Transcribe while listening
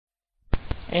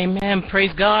Amen.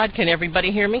 Praise God. Can everybody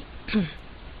hear me?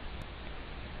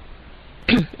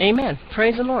 Amen.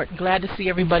 Praise the Lord. Glad to see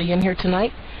everybody in here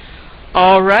tonight.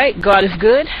 All right. God is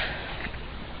good.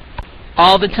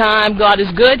 All the time, God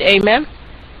is good. Amen.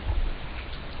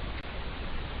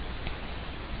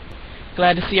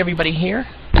 Glad to see everybody here.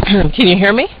 Can you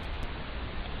hear me?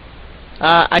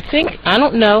 I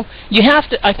don't know. You have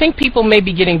to, I think people may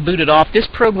be getting booted off. This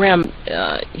program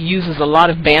uses a lot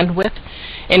of bandwidth.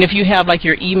 And if you have like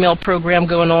your email program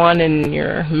going on and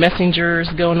your messengers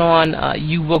going on,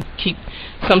 you will keep,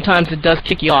 sometimes it does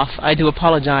kick you off. I do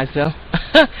apologize though.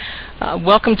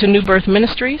 Welcome to New Birth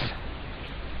Ministries.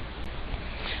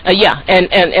 Yeah,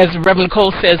 and as Reverend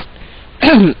Cole says,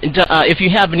 if you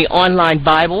have any online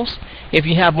Bibles, if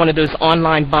you have one of those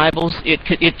online Bibles, it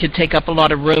could take up a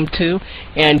lot of room too,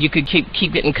 and you could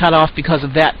keep getting cut off because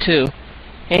of that too.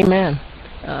 Amen.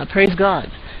 Praise God.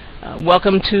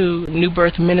 Welcome to New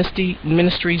Birth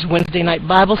Ministries Wednesday night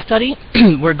Bible study.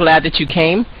 We're glad that you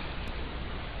came.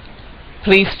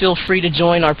 Please feel free to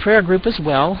join our prayer group as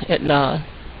well at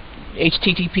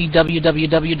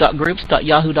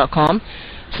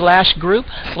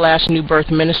http://www.groups.yahoo.com/group/New Birth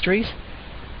Ministries.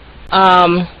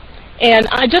 And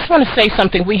I just want to say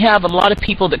something. We have a lot of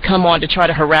people that come on to try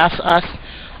to harass us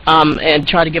and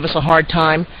try to give us a hard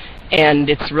time, and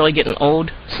it's really getting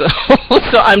old. So,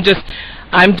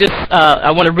 I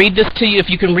want to read this to you. If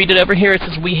you can read it over here, it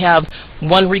says, we have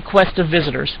one request of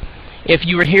visitors. If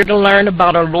you are here to learn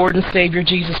about our Lord and Savior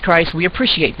Jesus Christ, we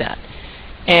appreciate that.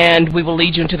 And we will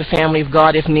lead you into the family of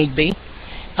God if need be.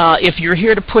 If you're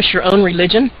here to push your own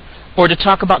religion or to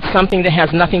talk about something that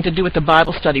has nothing to do with the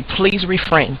Bible study, please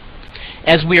refrain,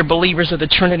 as we are believers of the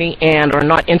Trinity and are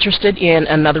not interested in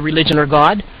another religion or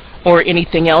God or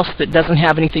anything else that doesn't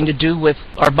have anything to do with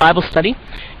our Bible study.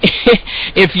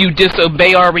 If you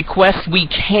disobey our requests, we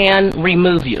can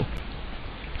remove you.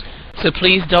 So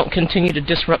please don't continue to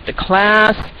disrupt the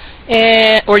class,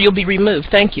 or you'll be removed.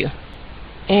 Thank you.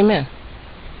 Amen.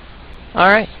 All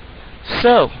right.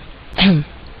 So,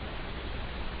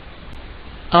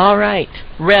 all right.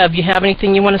 Rev, you have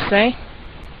anything you want to say?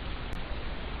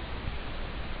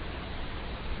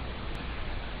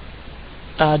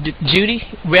 Judy,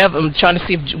 Rev, I'm trying to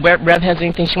see if Rev has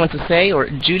anything she wants to say, or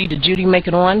Judy, did Judy make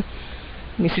it on?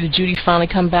 Let me see, did Judy finally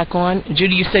come back on?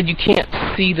 Judy, you said you can't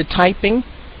see the typing.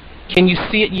 Can you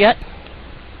see it yet?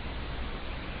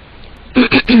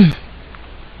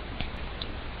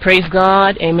 Praise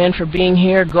God, amen, for being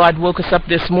here. God woke us up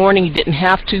this morning. He didn't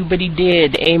have to, but He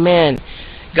did, amen.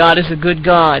 God is a good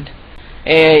God,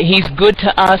 and He's good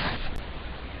to us,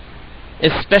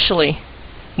 especially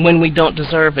when we don't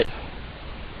deserve it.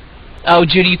 Oh,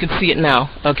 Judy, you can see it now.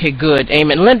 Okay, good.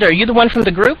 Amen. Linda, are you the one from the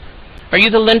group? Are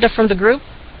you the Linda from the group?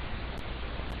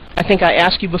 I think I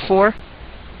asked you before.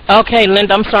 Okay,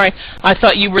 Linda, I'm sorry. I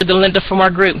thought you were the Linda from our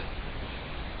group.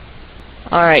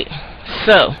 All right.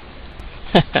 So,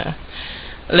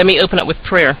 let me open up with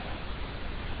prayer.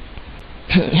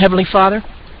 Heavenly Father,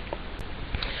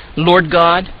 Lord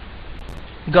God,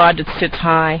 God that sits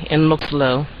high and looks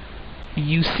low,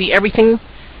 you see everything.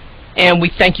 And we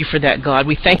thank you for that, God.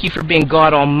 We thank you for being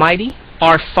God Almighty,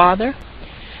 our Father.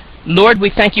 Lord, we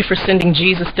thank you for sending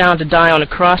Jesus down to die on a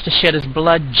cross to shed His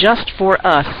blood just for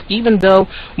us. Even though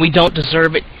we don't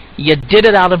deserve it, you did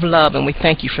it out of love, and we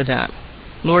thank you for that.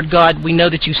 Lord God, we know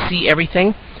that you see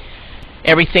everything.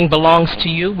 Everything belongs to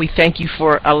you. We thank you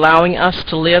for allowing us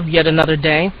to live yet another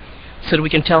day so that we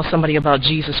can tell somebody about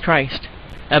Jesus Christ,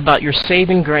 about your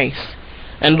saving grace.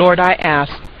 And Lord, I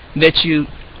ask that you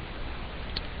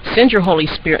send your Holy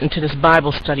Spirit into this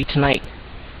Bible study tonight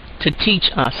to teach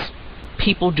us.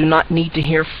 People do not need to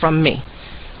hear from me.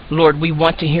 Lord, we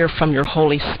want to hear from your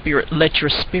Holy Spirit. Let your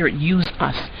Spirit use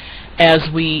us as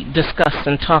we discuss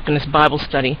and talk in this Bible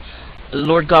study.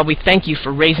 Lord God, we thank you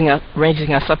for raising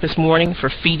us up this morning, for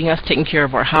feeding us, taking care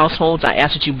of our households. I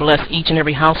ask that you bless each and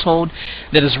every household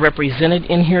that is represented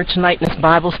in here tonight in this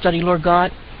Bible study, Lord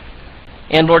God.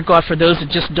 And Lord God, for those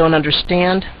that just don't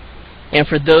understand, and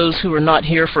for those who are not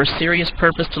here for a serious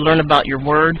purpose to learn about your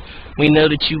word, we know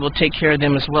that you will take care of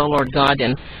them as well, Lord God.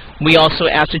 And we also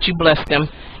ask that you bless them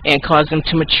and cause them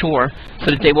to mature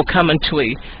so that they will come into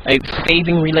a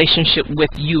saving relationship with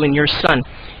you and your Son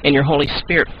and your Holy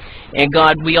Spirit. And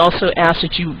God, we also ask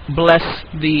that you bless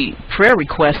the prayer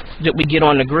requests that we get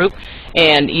on the group,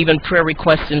 and even prayer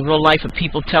requests in real life if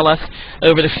people tell us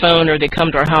over the phone or they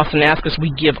come to our house and ask us.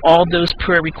 We give all those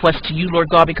prayer requests to you, Lord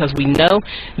God, because we know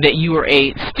that you are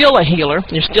still a healer.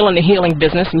 You're still in the healing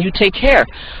business, and you take care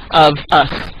of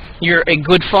us. You're a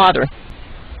good Father.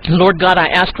 Lord God, I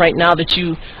ask right now that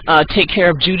you take care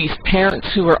of Judy's parents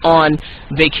who are on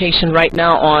vacation right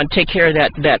now. Take care of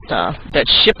that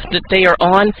ship that they are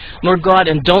on, Lord God,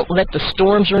 and don't let the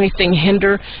storms or anything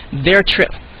hinder their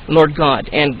trip, Lord God,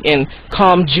 and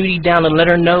calm Judy down and let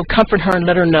her know, comfort her and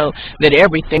let her know that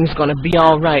everything's going to be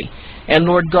all right. And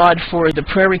Lord God, for the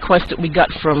prayer request that we got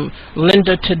from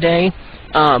Linda today,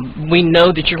 we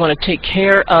know that you're going to take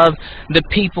care of the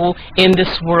people in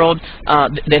this world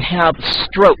that have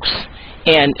strokes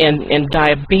and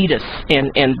diabetes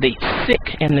and the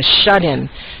sick and the shut-in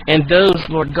and those,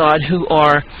 Lord God, who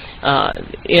are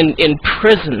in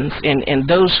prisons and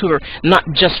those who are not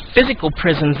just physical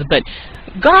prisons, but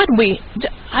God,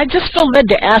 I just feel led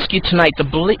to ask you tonight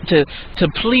to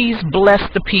please bless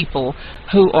the people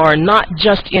who are not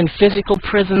just in physical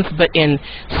prisons, but in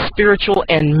spiritual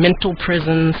and mental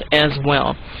prisons as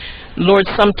well. Lord,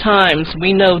 sometimes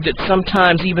we know that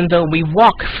sometimes even though we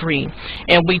walk free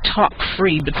and we talk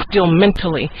free, but still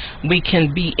mentally we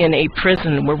can be in a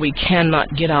prison where we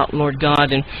cannot get out, Lord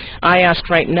God. And I ask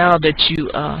right now that you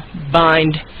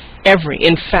bind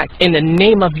in fact, in the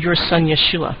name of your Son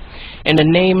Yeshua, in the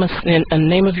name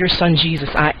of your Son Jesus,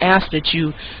 I ask that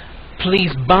you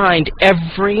please bind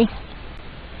every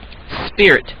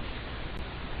spirit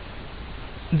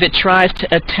that tries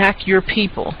to attack your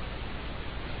people.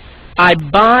 I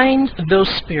bind those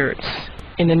spirits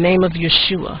in the name of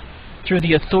Yeshua through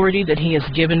the authority that he has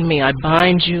given me. I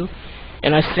bind you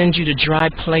and I send you to dry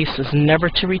places, never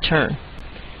to return,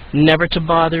 never to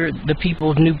bother the people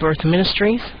of New Birth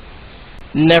Ministries,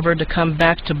 never to come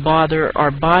back to bother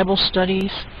our Bible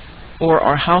studies or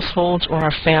our households or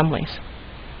our families.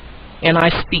 And I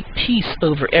speak peace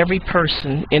over every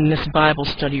person in this Bible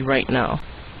study right now.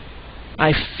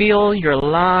 I fill your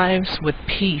lives with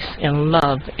peace and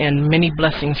love and many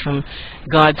blessings from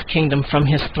God's kingdom, from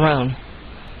his throne.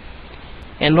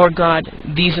 And Lord God,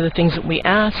 these are the things that we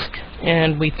ask,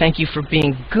 and we thank you for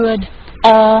being good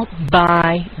all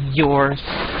by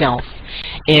yourself.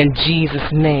 In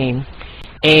Jesus' name,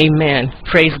 amen.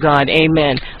 Praise God.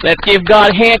 Amen. Let's give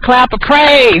God a hand clap of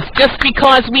praise just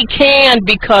because we can,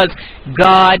 because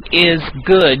God is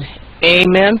good.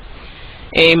 Amen.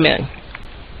 Amen.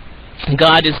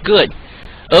 God is good.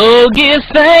 Oh, give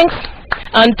thanks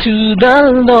unto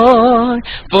the Lord,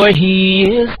 for he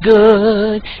is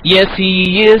good. Yes,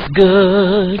 he is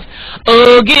good.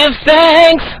 Oh, give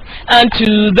thanks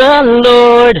unto the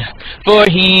Lord, for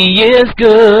he is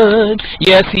good.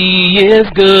 Yes, he is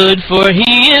good, for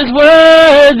he is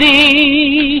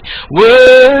worthy,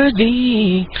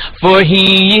 worthy, for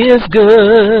he is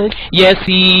good. Yes,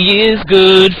 he is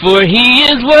good, for he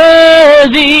is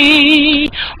worthy,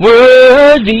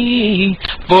 worthy,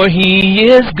 for he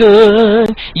is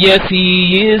good. Yes,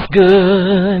 he is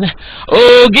good.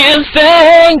 Oh, give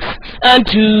thanks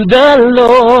unto the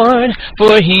Lord,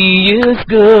 for he is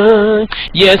good.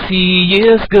 Yes, he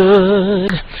is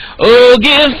good. Oh,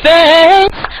 give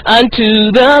thanks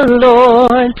unto the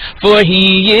Lord, for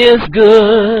he is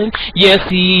good. Yes,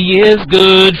 he is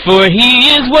good, for he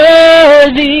is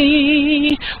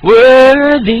worthy,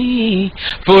 worthy,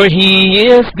 for he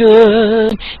is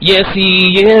good. Yes,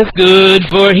 he is good,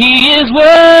 for he is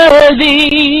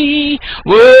worthy,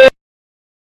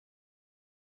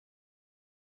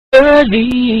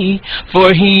 worthy,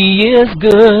 for he is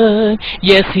good.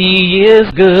 Yes, he is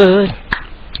good.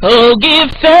 Oh,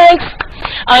 give thanks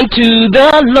unto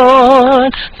the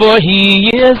Lord, for he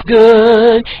is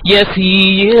good. Yes,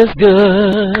 he is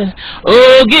good.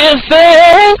 Oh, give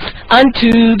thanks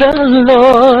unto the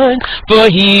Lord, for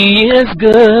he is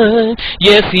good.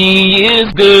 Yes, he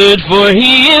is good, for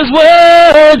he is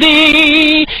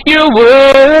worthy. You're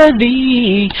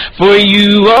worthy, for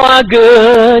you are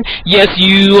good. Yes,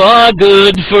 you are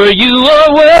good, for you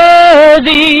are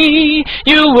worthy.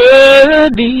 You're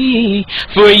worthy,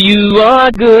 for you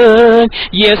are good.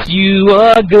 Yes, you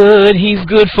are good. He's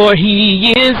good, for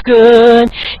he is good.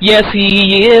 Yes,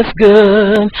 he is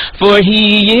good, for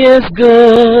he is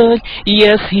good.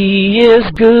 Yes, he is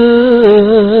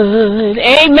good.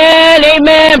 Amen,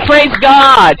 amen. Praise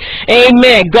God.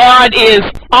 Amen. God is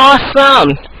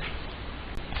awesome.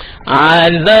 I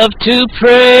love to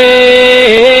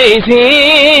praise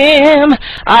him.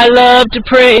 I love to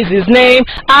praise his name.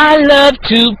 I love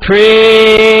to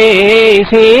praise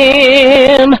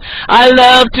him. I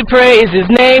love to praise his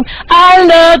name. I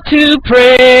love to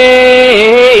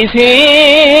praise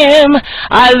him.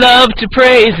 I love to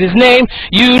praise his name.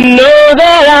 You know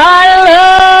that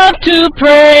I love to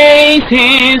praise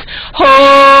his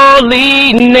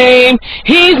holy name.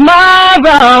 He's my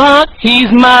rock.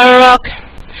 He's my rock.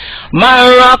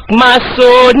 my rock, my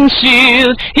sword and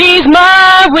shield. He's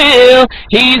my will,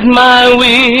 he's my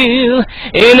will.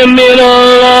 In the middle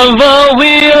of a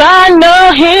wheel, I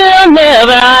know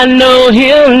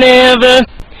he'll never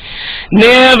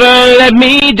let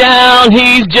me down.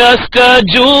 He's just a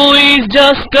jewel,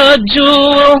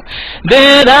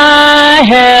 that I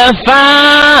have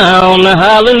found.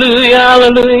 Hallelujah,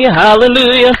 hallelujah,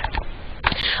 hallelujah.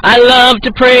 I love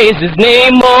to praise his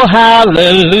name, oh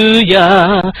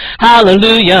hallelujah,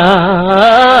 hallelujah.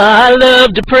 I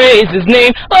love to praise his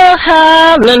name, oh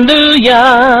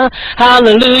hallelujah,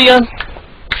 hallelujah.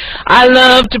 I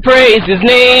love to praise his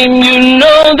name, you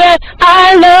know that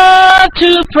I love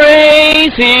to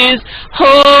praise his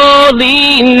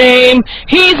holy name.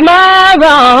 He's my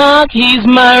rock,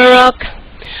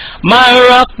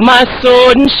 my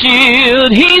sword and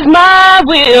shield. He's my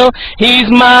will, in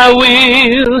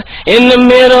the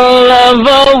middle of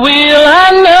a wheel.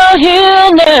 I know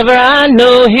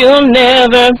he'll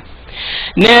never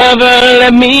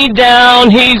let me down.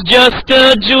 He's just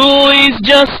a jewel,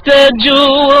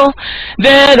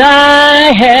 that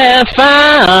I have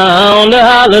found.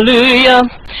 Hallelujah,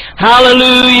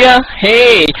 hallelujah.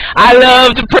 Hey, I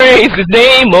love to praise his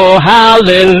name, oh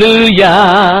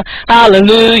hallelujah,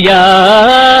 hallelujah.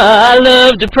 I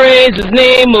love to praise his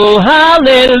name, oh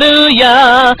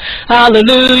hallelujah,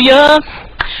 hallelujah.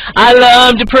 I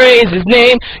love to praise his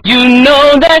name. You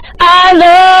know that I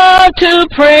love to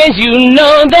praise. You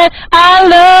know that I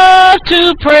love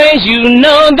to praise. You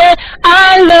know that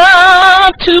I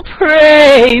love to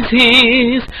praise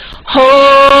his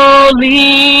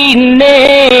holy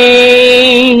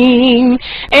name.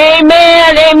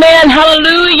 Amen, amen,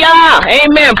 hallelujah.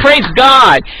 Amen, praise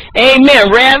God.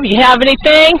 Amen. Rev, you have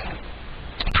anything?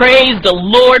 Praise the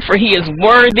Lord, for he is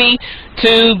worthy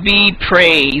to be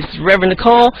praised. Reverend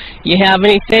Nicole, you have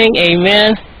anything?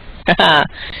 Amen.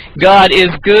 God is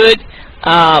good.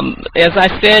 As I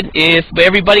said, if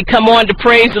everybody come on to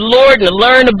praise the Lord and to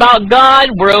learn about God,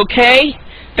 we're okay.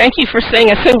 Thank you for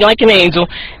saying I sing like an angel.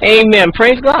 Amen.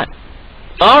 Praise God.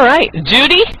 All right.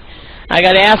 Judy, I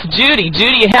got to ask Judy.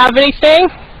 Judy, you have anything?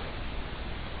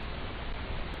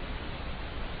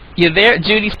 You there?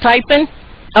 Judy's typing?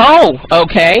 Oh,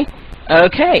 okay.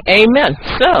 Okay. Amen.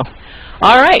 So,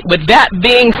 all right. With that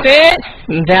being said,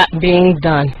 that being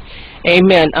done.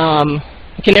 Amen.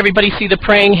 Can everybody see the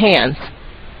praying hands?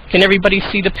 Can everybody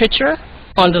see the picture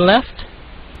on the left?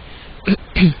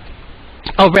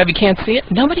 Oh, Rev, you can't see it?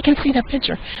 Nobody can see that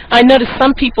picture. I noticed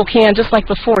some people can, just like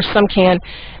before. Some can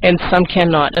and some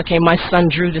cannot. Okay, my son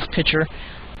drew this picture.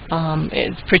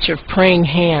 It's a picture of praying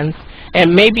hands.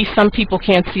 And maybe some people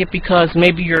can't see it because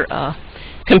maybe your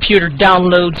computer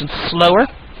downloads slower.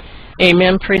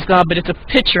 Amen, praise God. But it's a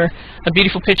picture, a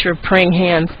beautiful picture of praying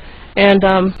hands. And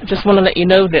just want to let you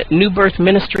know that New Birth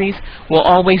Ministries will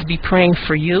always be praying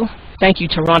for you. Thank you,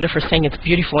 Taronda, for saying it's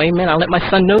beautiful. Amen. I'll let my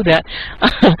son know that.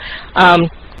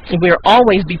 We'll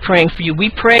always be praying for you.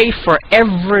 We pray for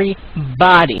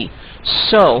everybody.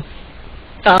 So,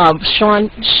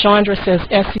 Chandra says,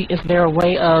 Essie, is there a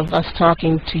way of us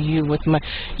talking to you with my...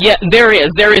 Yeah, there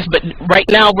is, but right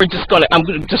now we're just I'm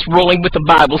just rolling with the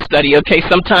Bible study, okay?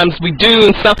 Sometimes we do,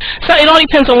 and so it all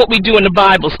depends on what we do in the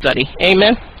Bible study.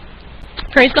 Amen.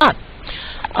 Praise God.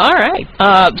 All right.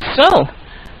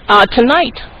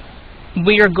 Tonight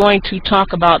we are going to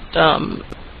talk about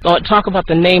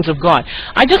the names of God.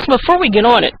 Before we get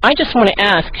on it, I just want to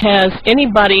ask: has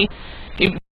anybody?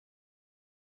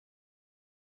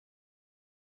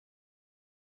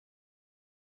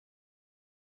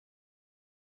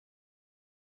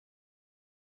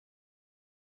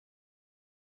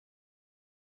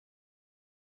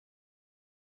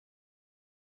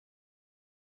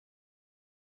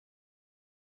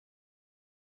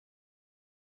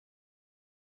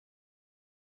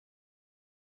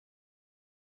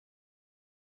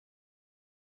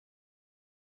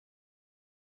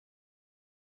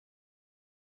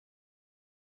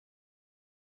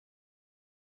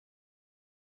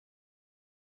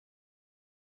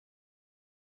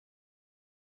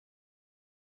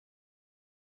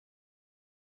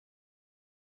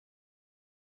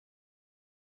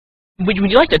 Would you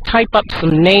like to type up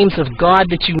some names of God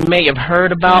that you may have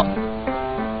heard about?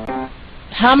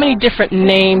 How many different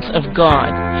names of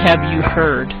God have you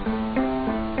heard?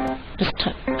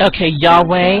 Okay,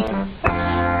 Yahweh,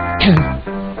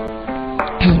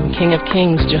 King of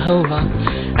Kings, Jehovah.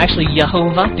 actually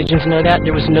Yehovah. Did you know that?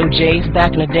 There was no J's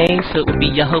back in the day, so it would be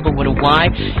Yehovah with a Y.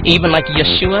 Even like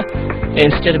Yeshua,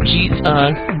 instead of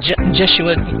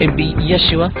Jeshua, it'd be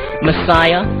Yeshua,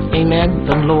 Messiah, amen,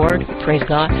 the Lord, praise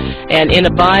God. And in the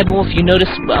Bible, if you notice,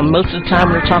 most of the time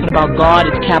when we're talking about God,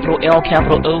 it's capital L,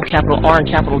 capital O, capital R, and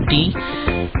capital D.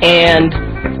 And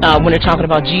when they're talking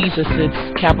about Jesus,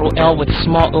 it's capital L with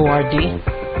small O-R-D.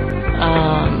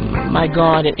 My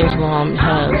God, in Islam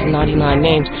has 99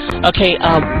 names. Okay,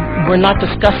 we're not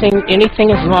discussing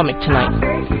anything Islamic tonight.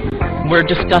 We're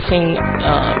discussing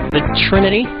the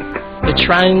Trinity, the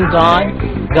Triune God,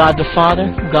 God the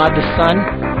Father, God the Son,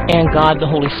 and God the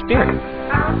Holy Spirit.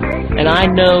 And I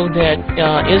know that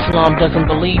Islam doesn't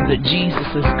believe that Jesus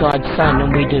is God's Son,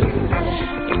 and we do.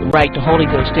 Right, the Holy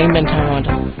Ghost. Amen,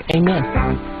 Tyranda. Amen.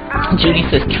 Judy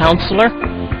says, Counselor.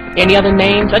 Any other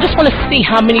names? I just want to see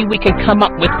how many we can come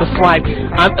up with before I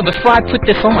put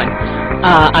this on.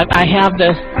 I have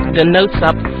the notes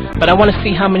up, but I want to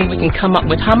see how many we can come up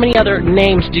with. How many other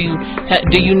names do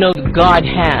you know that God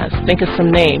has? Think of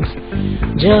some names.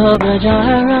 Jehovah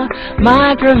Jireh,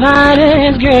 my provider,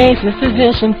 His grace is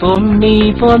sufficient for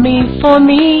me, for me, for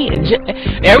me.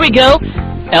 There we go.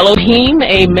 Elohim,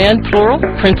 amen, plural.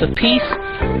 Prince of Peace.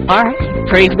 All right,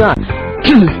 praise God.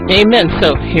 Amen.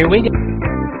 So here we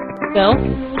go.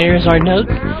 Here's our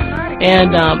notes,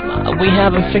 and we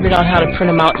haven't figured out how to print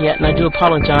them out yet, and I do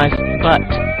apologize, but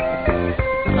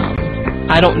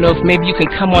I don't know if maybe you can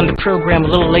come on the program a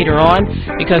little later on,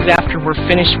 because after we're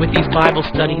finished with these Bible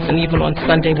studies, and even on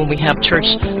Sunday when we have church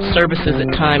services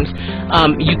at times,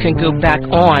 you can go back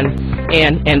on,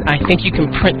 and I think you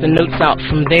can print the notes out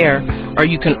from there, or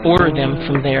you can order them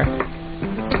from there.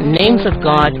 Names of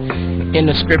God in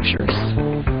the Scriptures.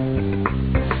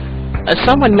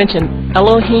 Someone mentioned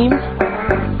Elohim.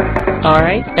 All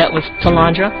right, that was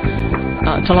Talandra.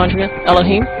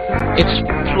 Elohim. It's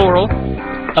plural,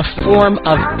 a form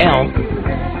of El.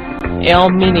 El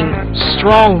meaning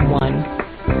strong one.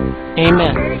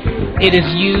 Amen. It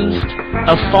is used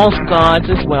of false gods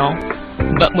as well,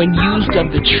 but when used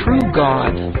of the true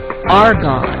God, our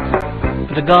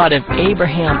God, the God of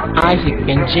Abraham, Isaac,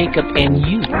 and Jacob, and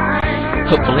you,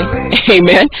 hopefully,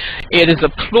 amen, it is a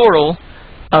plural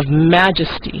of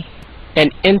majesty and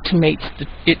intimates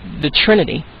the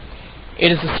Trinity.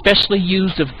 It is especially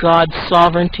used of God's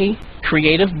sovereignty,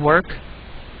 creative work,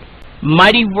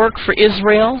 mighty work for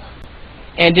Israel,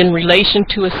 and in relation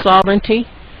to His sovereignty,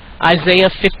 Isaiah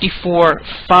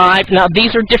 54:5. Now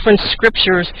these are different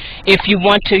scriptures. If you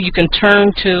want to, you can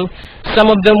turn to some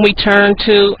of them. We turn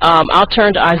to. I'll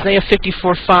turn to Isaiah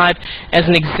 54:5 as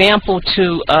an example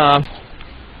to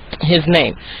His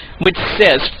name, which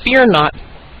says, "Fear not."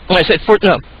 I said,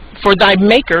 for thy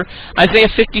Maker, Isaiah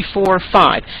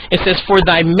 54:5. It says, "For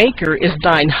thy Maker is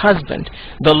thine husband,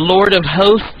 the Lord of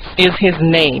hosts is His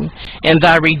name, and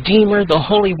thy Redeemer, the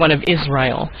Holy One of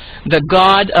Israel. The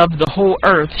God of the whole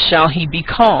earth shall He be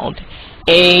called."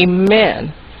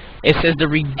 Amen. It says, the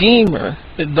Redeemer,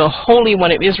 the Holy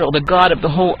One of Israel, the God of the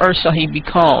whole earth shall He be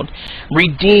called.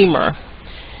 Redeemer,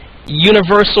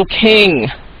 universal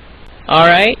King, all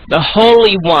right, the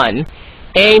Holy One.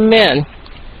 Amen.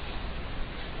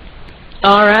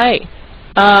 All right.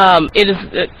 It is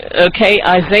okay,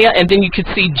 Isaiah, and then you can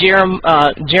see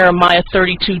Jeremiah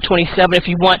 32:27. If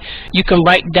you want, you can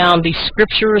write down the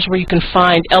scriptures where you can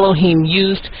find Elohim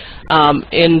used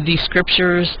in the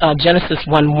scriptures: Genesis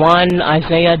 1:1,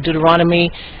 Isaiah, Deuteronomy,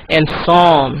 and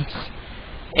Psalms.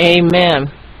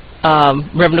 Amen.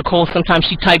 Reverend Nicole, sometimes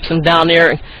she types them down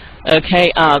there.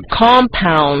 Okay,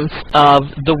 compounds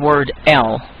of the word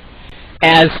El.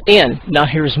 As in, now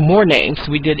here's more names.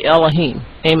 We did Elohim.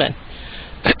 Amen.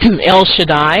 El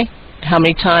Shaddai. How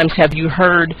many times have you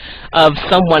heard of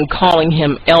someone calling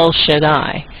Him El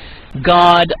Shaddai?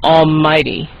 God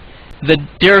Almighty. The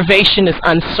derivation is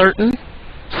uncertain.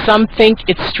 Some think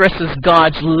it stresses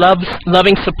God's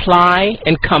loving supply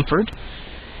and comfort,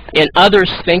 and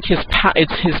others think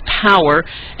it's His power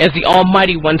as the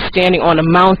Almighty One standing on a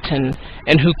mountain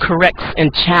and who corrects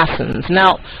and chastens.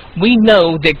 Now, we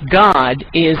know that God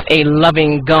is a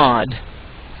loving God.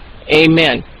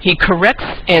 Amen. He corrects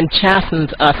and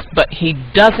chastens us, but He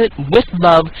does it with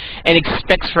love and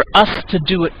expects for us to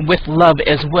do it with love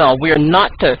as well. We are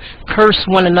not to curse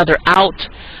one another out.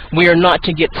 We are not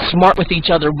to get smart with each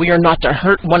other. We are not to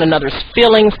hurt one another's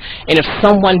feelings. And if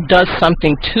someone does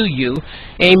something to you,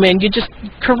 amen, you just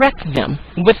correct them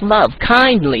with love,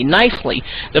 kindly, nicely.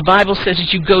 The Bible says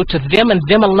that you go to them and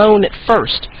them alone at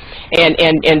first. And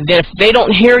if they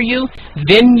don't hear you,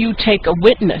 then you take a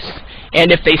witness. And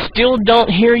if they still don't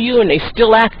hear you and they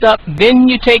still act up, then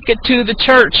you take it to the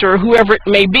church or whoever it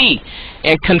may be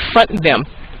and confront them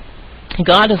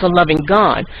God is a loving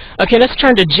God. Okay, let's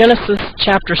turn to Genesis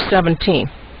chapter 17.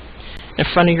 In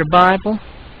front of your Bible.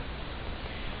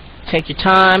 Take your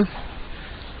time.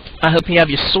 I hope you have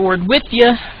your sword with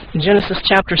you. Genesis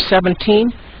chapter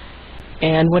 17.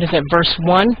 And what is that? Verse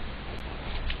 1.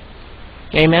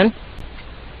 Amen.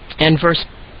 And verse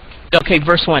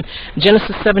 1.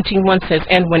 Genesis 17:1 says,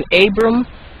 "And when Abram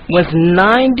was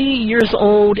 90 years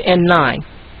old and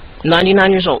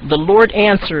 99 years old, the Lord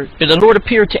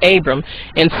appeared to Abram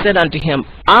and said unto him,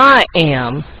 I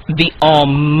am the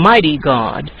Almighty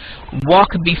God.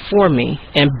 Walk before me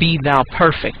and be thou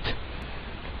perfect."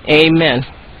 Amen.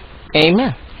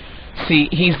 Amen. See,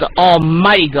 he's the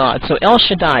Almighty God. So El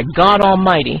Shaddai, God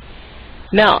Almighty.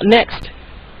 Now, next,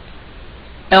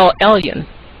 El Elyon.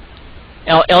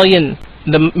 El Elyon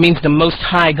means the Most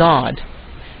High God.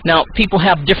 Now, people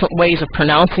have different ways of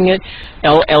pronouncing it.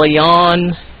 El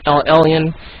Elyon, El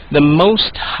Elyon, the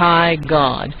Most High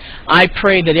God. I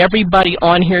pray that everybody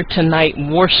on here tonight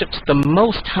worships the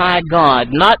Most High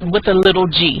God, not with a little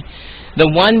g, the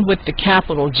one with the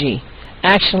capital G,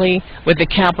 actually with the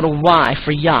capital Y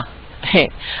for Yah. Hey,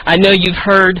 I know you've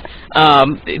heard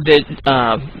the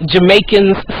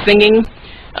Jamaicans singing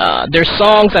their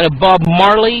songs out of Bob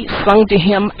Marley, sung to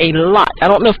him a lot. I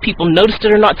don't know if people noticed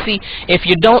it or not. See, if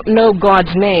you don't know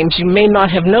God's names, you may not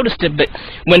have noticed it, but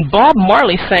when Bob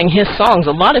Marley sang his songs,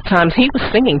 a lot of times he was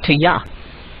singing to Yah.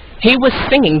 He was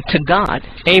singing to God.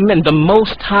 Amen. The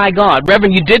Most High God.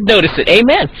 Reverend, you did notice it.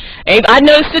 Amen. I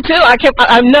noticed it too.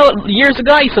 I know years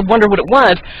ago I used to wonder what it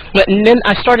was, but then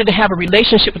I started to have a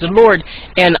relationship with the Lord,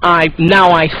 and now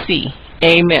I see.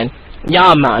 Amen.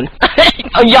 Yaman.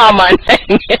 Oh, Yaman.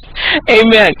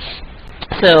 Amen.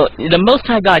 So the Most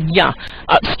High God, Yah,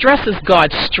 stresses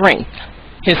God's strength,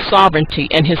 His sovereignty,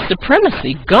 and His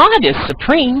supremacy. God is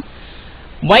supreme.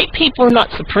 White people are not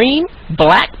supreme.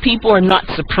 Black people are not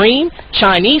supreme.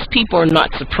 Chinese people are not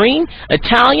supreme.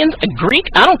 Italians, Greek,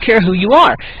 I don't care who you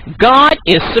are. God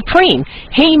is supreme.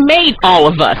 He made all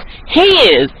of us. He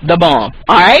is the bomb.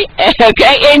 All right?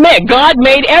 Okay? Amen. God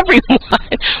made everyone.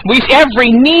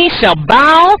 Every knee shall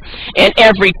bow and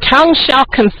every tongue shall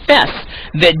confess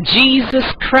that Jesus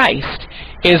Christ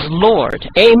is Lord.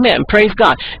 Amen. Praise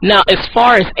God. Now, as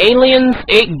far as aliens,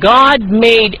 God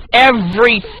made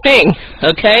everything.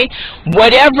 Okay?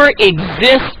 Whatever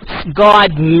exists,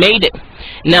 God made it.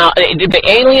 Now, the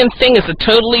alien thing is a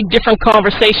totally different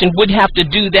conversation. Would have to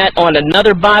do that on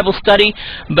another Bible study.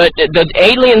 But the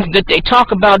aliens that they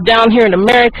talk about down here in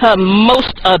America,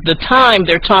 most of the time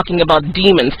they're talking about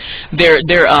demons. They're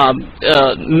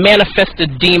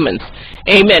manifested demons.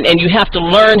 Amen. And you have to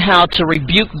learn how to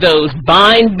rebuke those,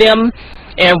 bind them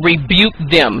and rebuke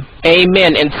them.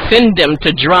 Amen. And send them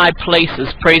to dry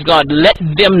places. Praise God. Let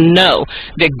them know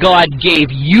that God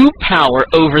gave you power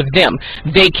over them.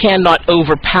 They cannot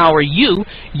overpower you.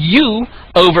 You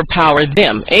overpower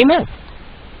them. Amen.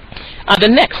 The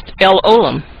next, El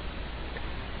Olam,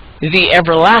 the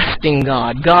everlasting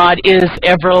God. God is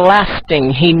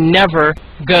everlasting. He never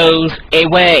goes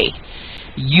away.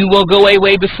 You will go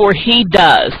away before He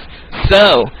does.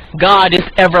 So, God is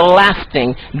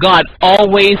everlasting. God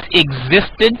always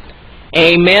existed.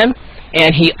 Amen.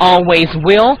 And He always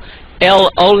will. El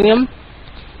Olam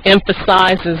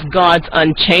emphasizes God's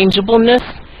unchangeableness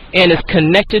and is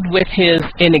connected with His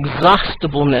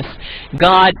inexhaustibleness.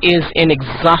 God is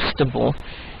inexhaustible.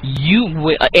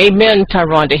 Amen,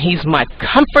 Tyranda. He's my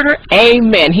comforter.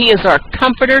 Amen. He is our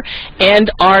comforter and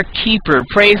our keeper.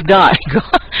 Praise God.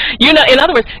 You know, in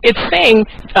other words, it's saying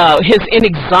His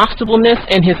inexhaustibleness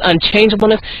and His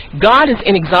unchangeableness. God is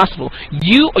inexhaustible.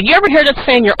 You ever hear that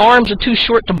saying, your arms are too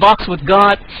short to box with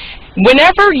God?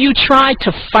 Whenever you try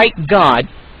to fight God,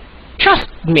 trust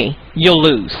me, you'll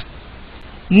lose.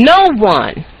 No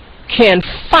one can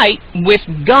fight with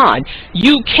God.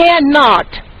 You can't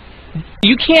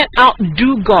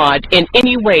outdo God in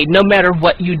any way, no matter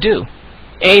what you do.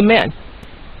 Amen.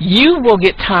 You will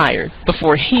get tired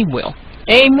before He will.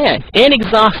 Amen.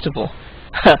 Inexhaustible.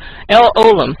 El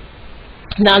Olam.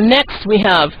 Now next we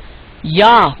have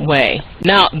Yahweh.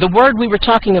 Now the word we were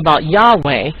talking about,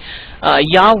 Yahweh,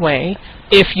 Yahweh,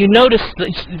 if you notice,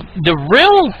 the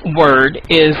real word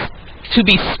is to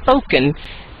be spoken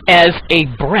as a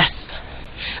breath.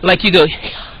 Like you go,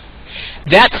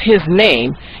 that's His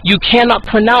name. You cannot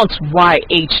pronounce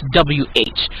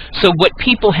YHWH. So what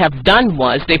people have done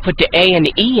was they put the A and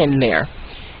the E in there.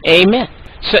 Amen.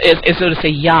 So it's so to say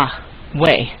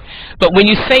Yahweh. But when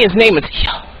you say His name,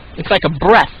 it's like a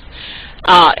breath.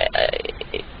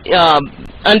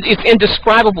 It's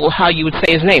indescribable how you would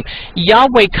say His name.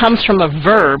 Yahweh comes from a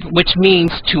verb which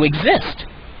means to exist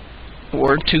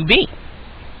or to be.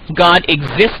 God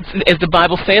exists, as the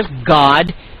Bible says.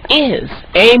 God is.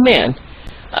 Amen.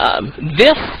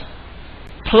 This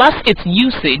plus its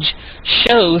usage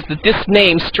shows that this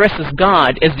name stresses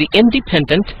God as the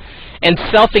independent and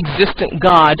self-existent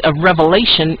God of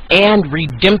revelation and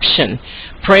redemption.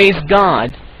 Praise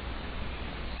God.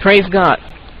 Praise God.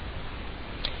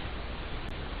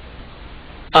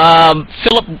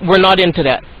 Philip, we're not into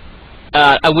that.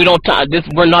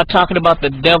 We're not talking about the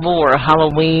devil or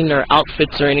Halloween or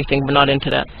outfits or anything. We're not into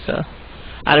that. So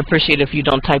I'd appreciate it if you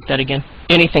don't type that again.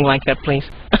 Anything like that, please.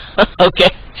 Okay?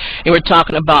 And we're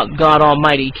talking about God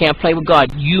Almighty. You can't play with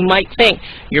God. You might think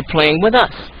you're playing with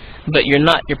us, but you're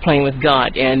not. You're playing with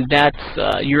God, and that's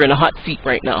you're in a hot seat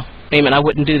right now. Amen. I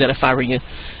wouldn't do that if I were you.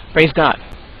 Praise God.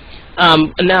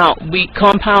 Now,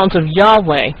 compounds of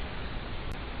Yahweh.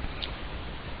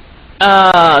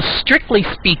 Strictly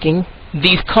speaking,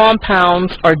 these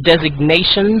compounds are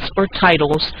designations or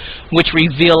titles which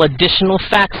reveal additional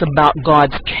facts about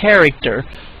God's character.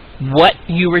 What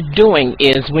you are doing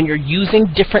is, when you're using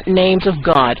different names of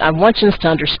God, I want you to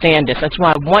understand this. That's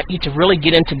why I want you to really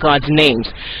get into God's names.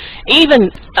 Even,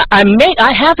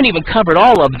 I haven't even covered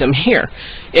all of them here.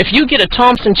 If you get a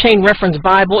Thompson Chain Reference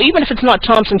Bible, even if it's not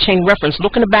Thompson Chain Reference,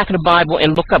 look in the back of the Bible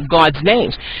and look up God's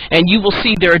names, and you will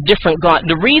see there are different God.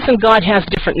 The reason God has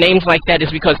different names like that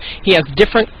is because He has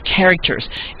different characters.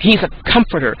 He's a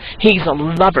comforter. He's a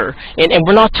lover. And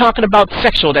we're not talking about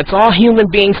sexual. That's all human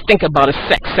beings think about is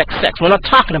sex, sex, sex. We're not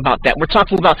talking about that. We're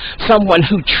talking about someone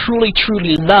who truly,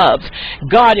 truly loves.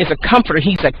 God is a comforter.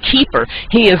 He's a keeper.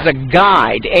 He is a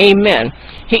guide. Amen.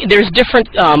 There's different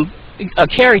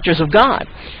characters of God.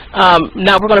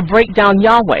 Now we're going to break down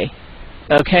Yahweh.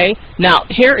 Okay? Now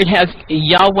here it has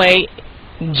Yahweh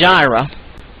Jireh,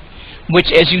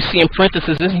 which, as you see in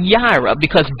parentheses, is Yireh,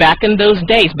 because back in those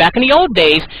days, back in the old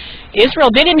days, Israel,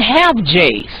 they didn't have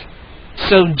J's.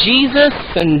 So Jesus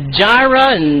and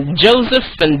Jireh and Joseph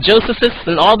and Josephus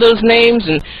and all those names,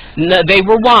 and they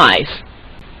were wise.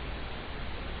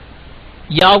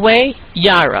 Yahweh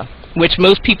Yireh, which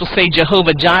most people say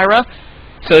Jehovah Jireh,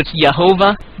 so it's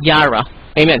Jehovah Yireh.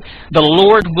 Amen. The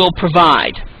Lord will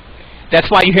provide. That's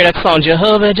why you hear that song,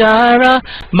 Jehovah Jireh,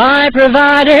 my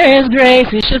provider, His grace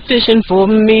is sufficient for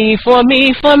me, for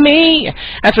me, for me.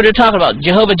 That's what they're talking about.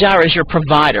 Jehovah Jireh is your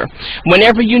provider.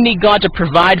 Whenever you need God to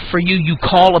provide for you, you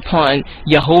call upon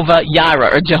Jehovah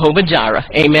Jireh or Jehovah Jireh.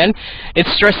 Amen. It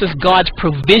stresses God's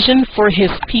provision for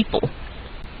His people.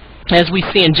 As we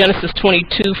see in Genesis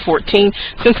 22:14,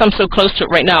 since I'm so close to it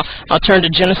right now, I'll turn to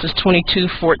Genesis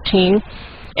 22:14,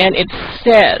 and it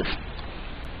says,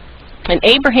 and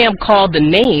Abraham called the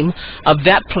name of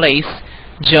that place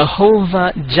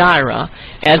Jehovah Jireh,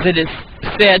 as it is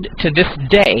said to this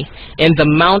day, in the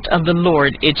mount of the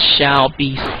Lord it shall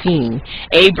be seen.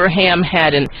 Abraham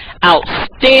had an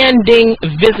outstanding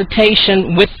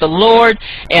visitation with the Lord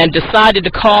and decided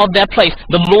to call that place.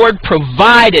 The Lord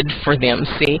provided for them,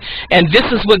 see? And this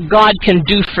is what God can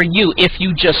do for you if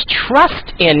you just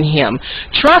trust in Him.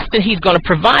 Trust that He's going to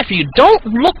provide for you. Don't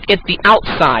look at the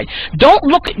outside. Don't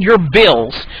look at your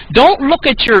bills. Don't look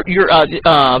at your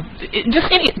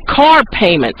just any car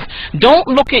payments. Don't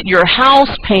look at your house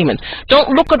payments. Don't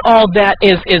look at all that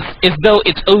as though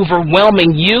it's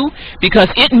overwhelming you, because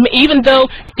even though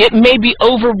it may be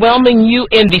overwhelming you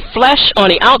in the flesh on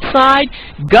the outside,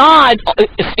 God,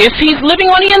 if He's living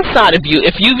on the inside of you,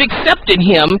 if you've accepted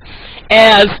Him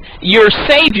as your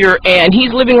Savior and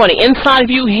He's living on the inside of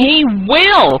you, He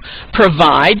will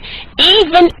provide,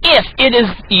 even if it is,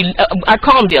 I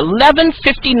call Him the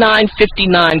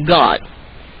 11:59:59 God.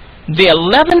 The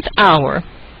 11th hour,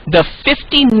 the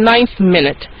 59th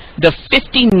minute, the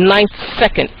 59th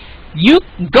second,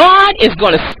 God is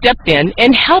going to step in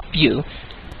and help you.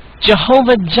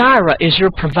 Jehovah Jireh is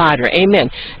your provider. Amen.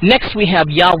 Next we have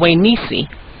Yahweh Nisi,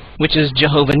 which is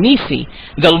Jehovah Nisi,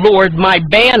 the Lord my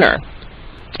banner.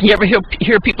 You ever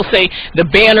hear people say, the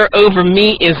banner over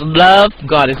me is love?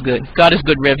 God is good. God is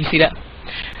good, Rev. You see that?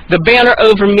 The banner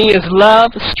over me is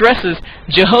love. Stresses,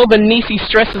 Jehovah Nisi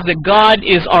stresses that God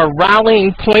is our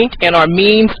rallying point and our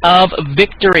means of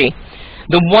victory.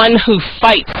 The one who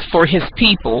fights for His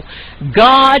people.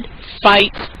 God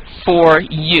fights for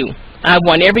you. I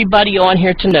want everybody on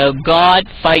here to know God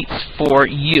fights for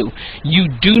you.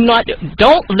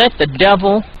 Don't let the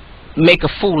devil make a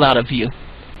fool out of you.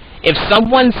 If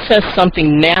someone says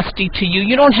something nasty to you,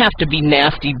 you don't have to be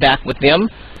nasty back with them.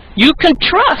 You can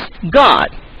trust God.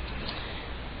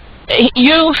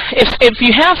 If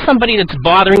you have somebody that's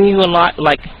bothering you a lot,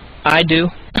 like I do,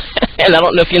 and I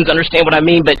don't know if you understand what I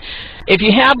mean, but if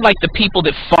you have like the people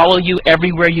that follow you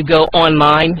everywhere you go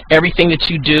online, everything that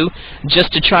you do,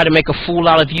 just to try to make a fool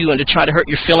out of you and to try to hurt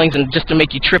your feelings and just to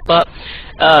make you trip up,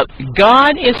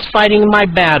 God is fighting my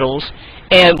battles.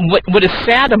 And what is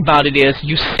sad about it is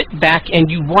you sit back and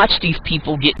you watch these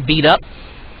people get beat up.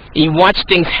 You watch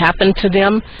things happen to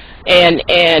them, and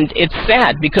it's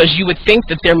sad because you would think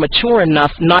that they're mature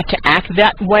enough not to act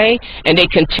that way, and they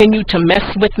continue to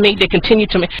mess with me. They continue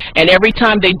to, and every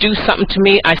time they do something to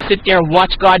me, I sit there and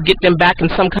watch God get them back in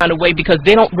some kind of way because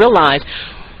they don't realize.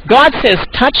 God says,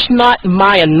 touch not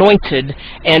my anointed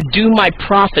and do my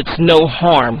prophets no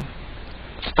harm.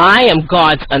 I am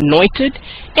God's anointed,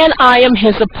 and I am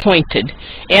his appointed,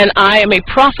 and I am a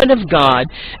prophet of God.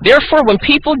 Therefore, when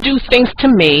people do things to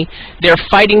me, they're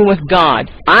fighting with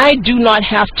God. I do not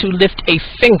have to lift a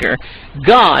finger.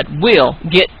 God will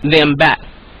get them back.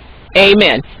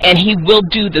 Amen. And he will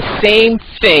do the same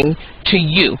thing to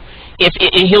you.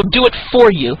 He'll do it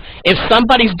for you. If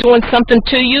somebody's doing something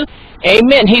to you,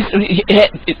 amen.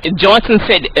 Johnson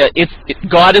said,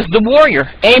 God is the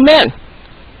warrior. Amen.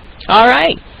 All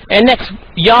right, and next,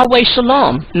 Yahweh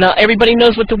Shalom. Now, everybody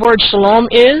knows what the word Shalom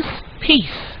is? Peace.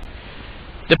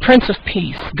 The Prince of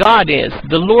Peace. God is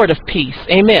the Lord of Peace.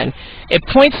 Amen. It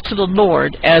points to the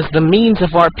Lord as the means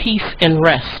of our peace and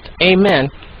rest. Amen.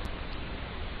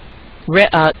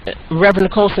 Reverend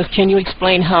Nicole says, can you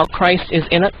explain how Christ is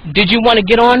in it? Did you want to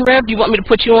get on, Rev? Do you want me to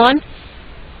put you on?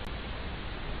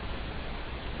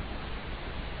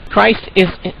 Christ is,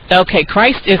 okay,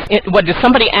 Christ is, what, did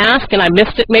somebody ask and I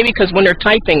missed it maybe? Because when they're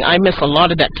typing, I miss a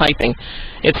lot of that typing.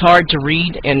 It's hard to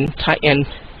read and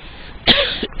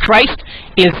Christ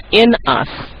is in us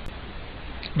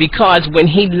because when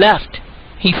he left,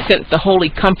 he sent the Holy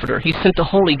Comforter. He sent the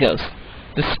Holy Ghost,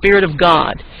 the Spirit of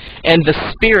God, and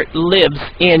the Spirit lives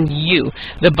in you.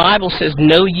 The Bible says,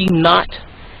 know ye not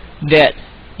that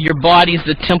your body is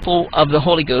the temple of the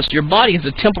Holy Ghost. Your body is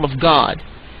the temple of God.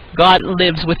 God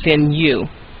lives within you.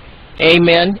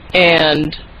 Amen.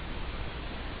 And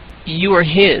you are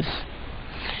his.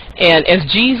 And as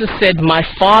Jesus said, my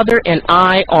Father and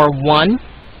I are one,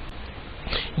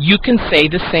 you can say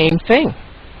the same thing.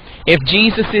 If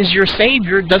Jesus is your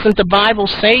Savior, doesn't the Bible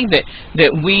say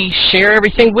that we share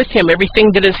everything with him?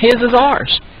 Everything that is his is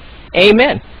ours.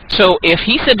 Amen. So if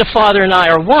he said the Father and I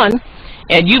are one,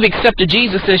 and you've accepted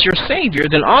Jesus as your Savior,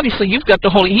 then obviously you've got the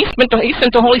Holy. He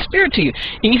sent the Holy Spirit to you.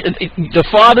 The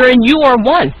Father and you are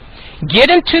one. Get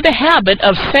into the habit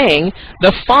of saying,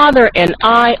 the Father and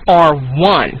I are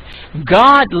one.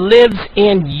 God lives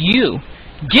in you.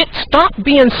 Stop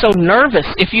being so nervous.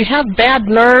 If you have bad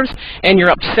nerves and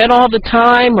you're upset all the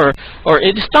time, or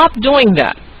stop doing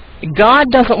that. God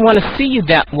doesn't want to see you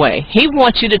that way. He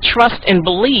wants you to trust and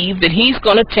believe that he's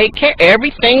going to take care.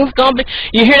 Everything's going to be,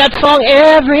 you hear that song?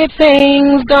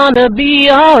 Everything's going to be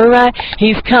all right.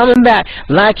 He's coming back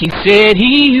like he said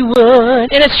he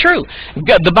would. And it's true.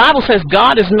 The Bible says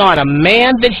God is not a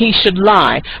man that he should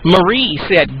lie. Marie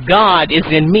said, God is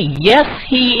in me. Yes,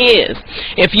 he is.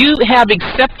 If you have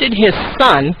accepted his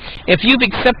Son, if you've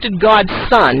accepted God's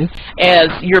Son as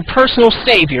your personal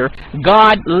Savior,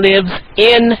 God lives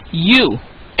in you.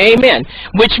 Amen.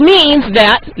 Which means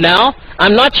that, now,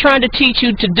 I'm not trying to teach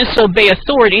you to disobey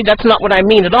authority. That's not what I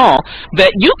mean at all.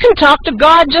 But you can talk to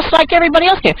God just like everybody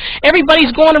else can.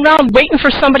 Everybody's going around waiting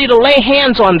for somebody to lay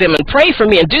hands on them and pray for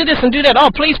me and do this and do that. Oh,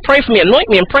 please pray for me, anoint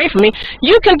me and pray for me.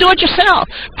 You can do it yourself.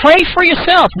 Pray for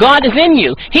yourself. God is in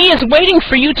you. He is waiting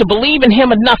for you to believe in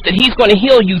him enough that he's going to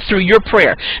heal you through your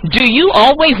prayer. Do you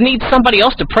always need somebody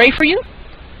else to pray for you?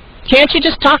 Can't you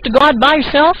just talk to God by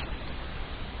yourself?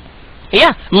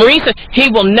 Yeah, Marie said, he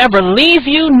will never leave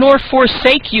you nor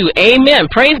forsake you. Amen.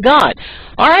 Praise God.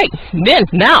 All right, then,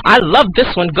 now, I love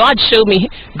this one. God showed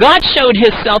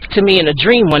himself to me in a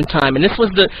dream one time, and this was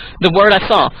the word I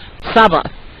saw.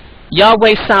 Sabbath.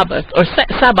 Yahweh Sabbath, or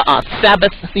Sabaoth,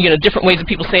 Sabbath, different ways that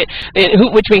people say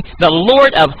it, which means the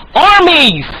Lord of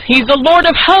armies. He's the Lord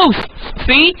of hosts.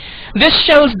 See? This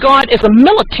shows God as a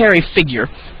military figure,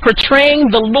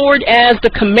 portraying the Lord as the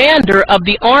commander of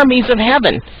the armies of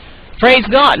heaven. Praise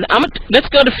God. Let's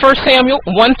go to 1 Samuel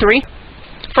 1:3.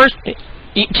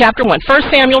 Chapter 1. 1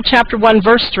 Samuel chapter 1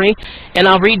 verse 3, and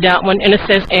I'll read that one. And it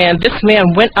says, and this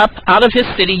man went up out of his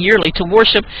city yearly to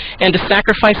worship and to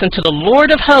sacrifice unto the Lord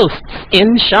of hosts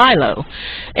in Shiloh.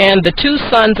 And the two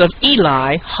sons of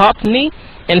Eli, Hophni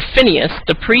and Phinehas,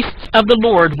 the priests of the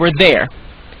Lord, were there.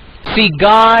 See,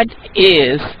 God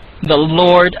is the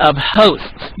Lord of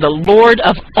hosts, the Lord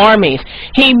of armies.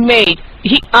 He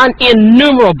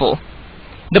innumerable.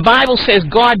 The Bible says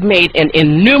God made an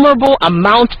innumerable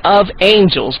amount of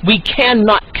angels. We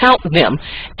cannot count them.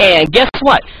 And guess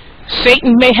what?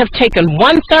 Satan may have taken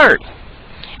 1/3,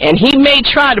 and he may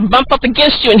try to bump up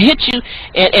against you and hit you,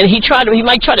 and he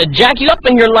might try to jack you up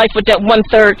in your life with that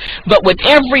 1/3. But with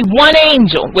every one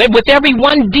angel, with every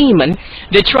one demon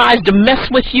that tries to mess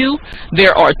with you,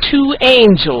 there are 2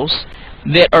 angels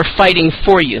that are fighting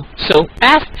for you. So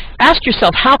ask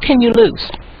yourself, how can you lose?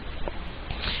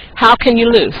 How can you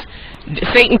lose?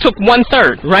 Satan took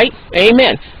 1/3, right?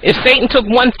 Amen. If Satan took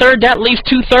 1/3, that leaves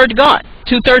 2/3 to God.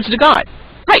 2/3 to God.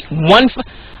 Right.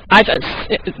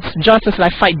 Johnson said, I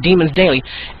fight demons daily.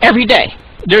 Every day.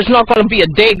 There's not going to be a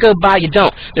day go by you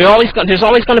don't. There's always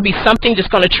going to be something that's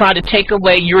going to try to take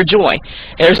away your joy.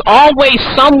 There's always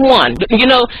someone. You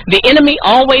know, the enemy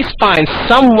always finds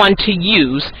someone to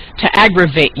use to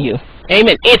aggravate you.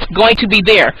 Amen. It's going to be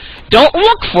there. Don't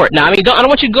look for it now. I mean, I don't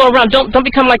want you to go around. Don't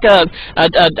become like a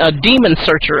demon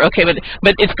searcher. Okay, but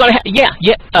it's going to.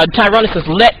 Tyrone says,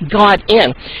 let God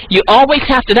in. You always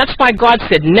have to. That's why God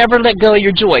said, never let go of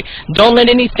your joy. Don't let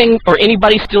anything or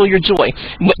anybody steal your joy.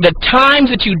 The times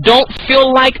that you don't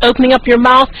feel like opening up your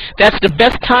mouth, that's the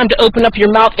best time to open up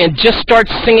your mouth and just start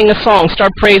singing a song.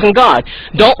 Start praising God.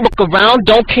 Don't look around.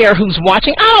 Don't care who's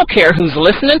watching. I don't care who's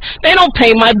listening. They don't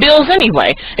pay my bills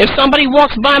anyway. If somebody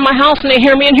walks by my house and they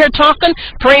hear me in here talking,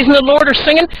 praising the Lord or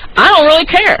singing, I don't really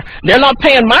care. They're not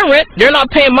paying my rent. They're not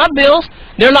paying my bills.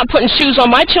 They're not putting shoes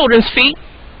on my children's feet.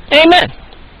 Amen.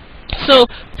 So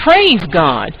praise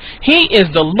God. He is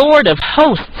the Lord of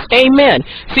hosts. Amen.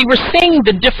 See, we're seeing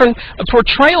the different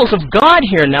portrayals of God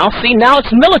here now. See, now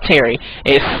it's military.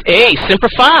 It's, hey, Semper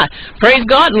Fi. Praise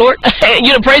God, Lord.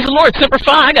 Praise the Lord. Semper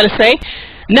Fi, I got to say.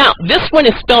 Now, this one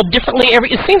is spelled differently.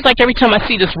 It seems like every time I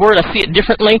see this word, I see it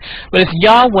differently, but it's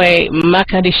Yahweh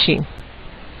Makadeshi.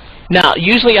 Now,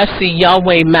 usually I see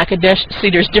Yahweh Makadesh. See,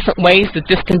 there's different ways that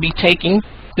this can be taken.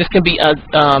 This can be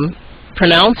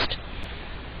pronounced.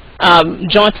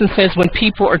 Johnson says, when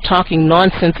people are talking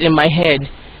nonsense in my head,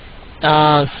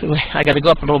 I got to go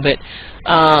up a little bit.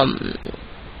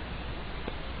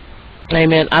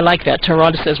 Amen. I like that.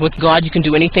 Toronto says, with God, you can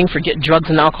do anything. Forget drugs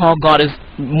and alcohol. God is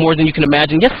more than you can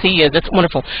imagine. Yes, He is. That's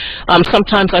wonderful.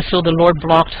 Sometimes I feel the Lord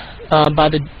blocked by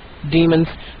the demons,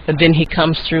 and then He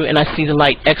comes through and I see the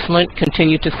light. Excellent.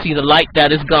 Continue to see the light.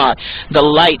 That is God. The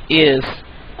light is,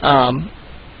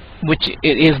 which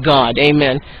it is God.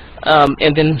 Amen.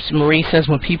 And then Marie says,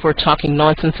 when people are talking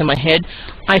nonsense in my head,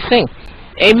 I sing.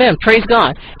 Amen. Praise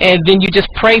God. And then you just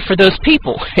pray for those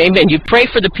people. Amen. You pray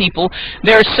for the people.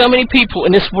 There are so many people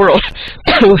in this world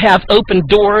who have open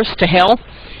doors to hell.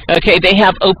 Okay, they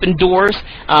have open doors.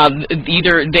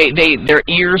 Either their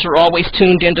ears are always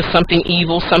tuned into something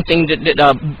evil, something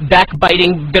that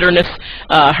backbiting, bitterness,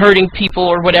 hurting people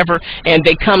or whatever, and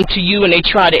they come to you and they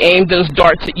try to aim those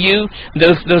darts at you,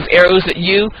 those arrows at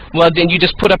you. Well, then you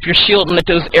just put up your shield and let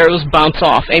those arrows bounce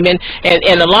off. Amen.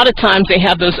 And a lot of times they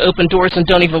have those open doors and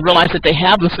don't even realize that they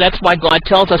have them. So that's why God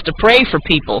tells us to pray for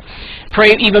people.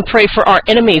 Even pray for our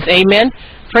enemies. Amen.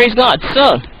 Praise God.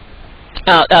 So.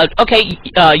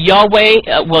 Yahweh,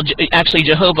 actually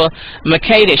Jehovah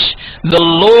Makadesh, the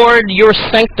Lord your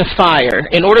sanctifier.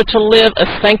 In order to live a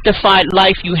sanctified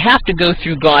life, you have to go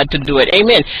through God to do it.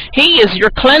 Amen. He is your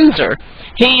cleanser.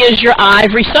 He is your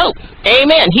ivory soap.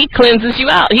 Amen. He cleanses you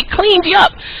out. He cleans you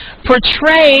up.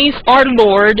 Portrays our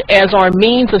Lord as our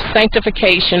means of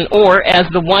sanctification, or as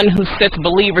the one who sets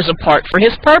believers apart for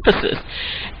His purposes.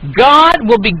 God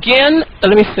will begin,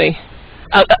 let me see.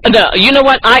 No, you know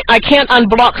what? I can't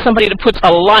unblock somebody that puts a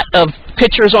lot of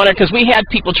pictures on it, because we had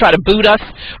people try to boot us.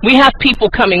 We have people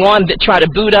coming on that try to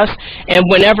boot us, and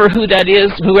whoever that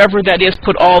is,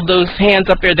 put all those hands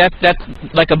up there. That's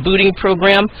like a booting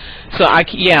program. So I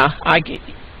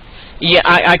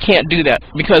can't do that,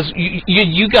 because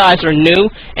you guys are new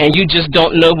and you just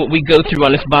don't know what we go through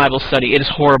on this Bible study. It is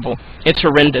horrible. It's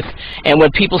horrendous. And when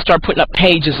people start putting up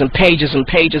pages and pages and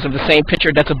pages of the same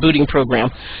picture, that's a booting program,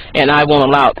 and I won't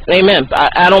allow it. Amen.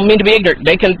 I don't mean to be ignorant.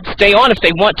 They can stay on if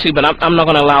they want to, but I'm not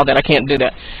going to allow that. I can't do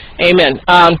that. Amen.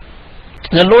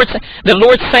 The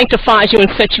Lord sanctifies you and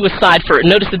sets you aside for it.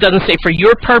 Notice it doesn't say for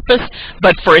your purpose,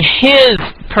 but for His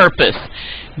purpose.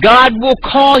 God will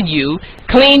call you,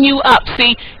 clean you up.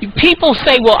 See, people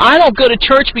say, well, I don't go to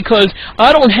church because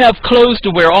I don't have clothes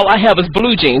to wear. All I have is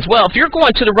blue jeans. Well, if you're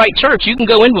going to the right church, you can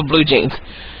go in with blue jeans.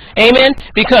 Amen?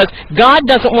 Because God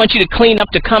doesn't want you to clean up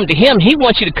to come to Him. He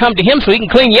wants you to come to Him so He can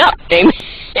clean you up. Amen?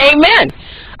 Amen.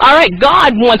 All right,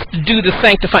 God wants to do the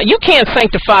sanctifying. You can't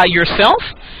sanctify yourself.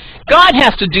 God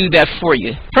has to do that for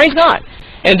you. Praise God.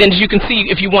 And then, as you can see,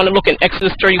 if you want to look in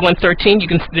Exodus 31:13,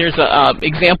 there's an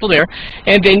example there.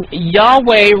 And then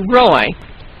Yahweh Roi,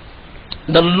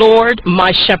 the Lord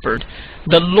my shepherd.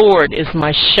 The Lord is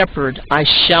my shepherd, I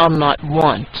shall not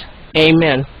want.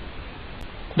 Amen.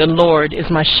 The Lord is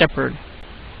my shepherd.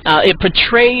 It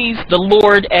portrays the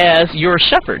Lord as your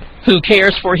shepherd who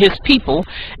cares for his people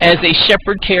as a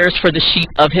shepherd cares for the sheep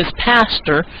of his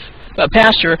pasture,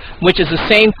 which is the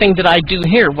same thing that I do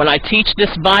here. When I teach this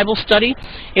Bible study,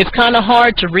 it's kind of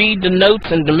hard to read the notes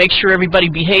and to make sure everybody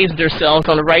behaves themselves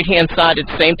on the right-hand side at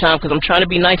the same time, because I'm trying to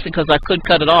be nice, because I could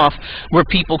cut it off where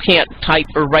people can't type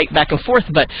or write back and forth.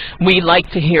 But we like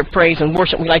to hear praise and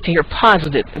worship. We like to hear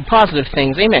positive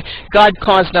things. Amen. God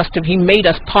caused us to, he made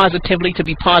us positively to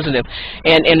be positive.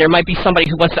 And there might be somebody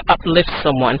who wants to uplift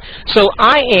someone. So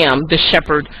I am the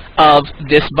shepherd of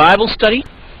this Bible study,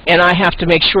 and I have to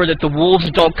make sure that the wolves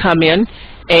don't come in.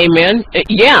 Amen.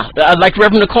 Yeah, like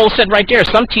Reverend Nicole said right there,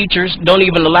 some teachers don't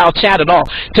even allow chat at all.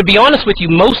 To be honest with you,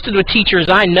 most of the teachers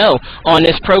I know on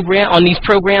this program, on these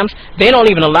programs, they don't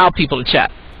even allow people to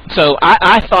chat. So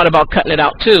I thought about cutting it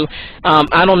out too.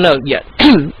 I don't know yet,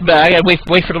 but I gotta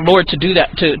wait for the Lord to do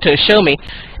that, to show me.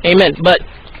 Amen. But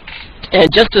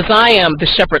and just as I am the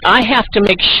shepherd, I have to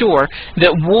make sure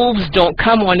that wolves don't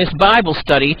come on this Bible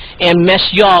study and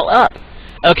mess y'all up.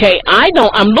 Okay,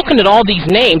 I'm looking at all these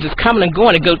names. It's coming and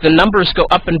going. The numbers go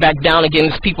up and back down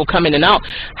again as people come in and out.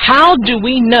 How do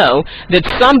we know that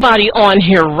somebody on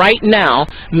here right now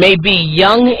may be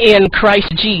young in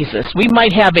Christ Jesus? We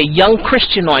might have a young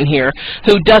Christian on here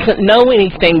who doesn't know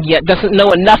anything yet, doesn't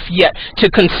know enough yet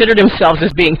to consider themselves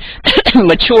as being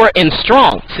mature and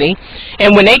strong, see?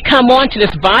 And when they come on to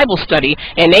this Bible study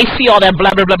and they see all that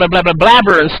blah, blah, blah, blah, blah, blah,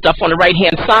 blabber and stuff on the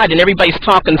right-hand side, and everybody's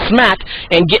talking smack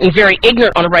and getting very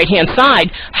ignorant on the right-hand side,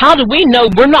 how do we know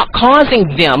we're not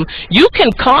causing them? You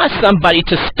can cause somebody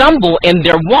to stumble in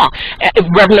their walk.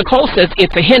 Reverend Nicole says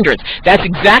it's a hindrance. That's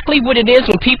exactly what it is.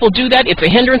 When people do that, it's a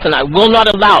hindrance, and I will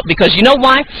not allow it. Because you know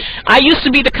why? I used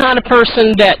to be the kind of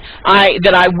person that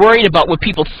I worried about what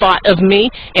people thought of me,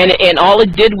 and all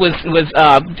it did was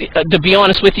to be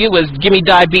honest with you, was give me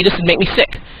diabetes and make me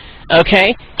sick.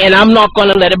 Okay, and I'm not going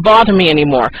to let it bother me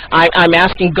anymore. I'm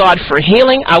asking God for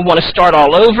healing. I want to start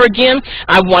all over again.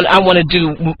 I want to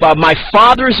do my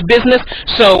Father's business.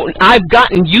 So I've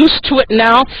gotten used to it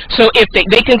now. So if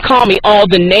they can call me all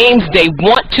the names they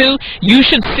want to, you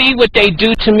should see what they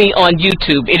do to me on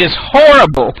YouTube. It is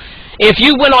horrible. If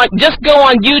you went on, just go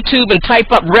on YouTube and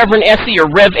type up Reverend Essie or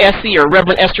Rev Essie or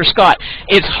Reverend Esther Scott.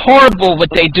 It's horrible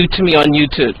what they do to me on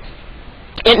YouTube.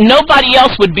 And nobody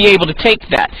else would be able to take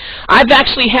that. I've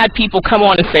actually had people come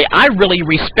on and say, I really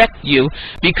respect you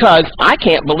because I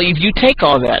can't believe you take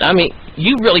all that. I mean,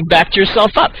 you really backed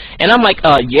yourself up. And I'm like,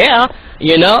 yeah,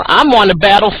 you know, I'm on the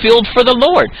battlefield for the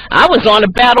Lord. I was on the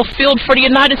battlefield for the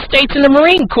United States and the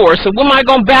Marine Corps, so what am I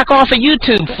going to back off of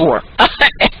YouTube for?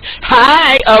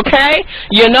 Hi, okay?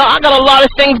 You know, I got a lot of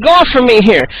things going for me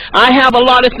here. I have a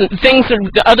lot of things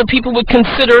that other people would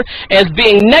consider as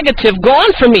being negative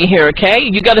going for me here, okay?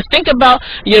 You got to think about,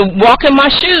 you know, walking my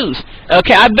shoes.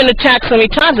 Okay, I've been attacked so many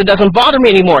times it doesn't bother me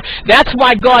anymore. That's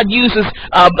why God uses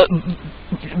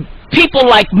people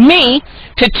like me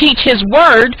to teach his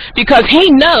word, because he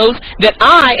knows that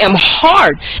I am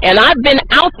hard and I've been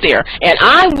out there, and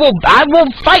I will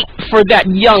fight for that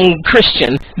young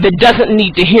Christian that doesn't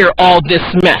need to hear all this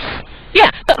mess. Yeah,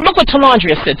 look what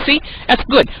Talandria said. See, that's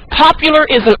good. Popular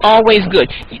isn't always good.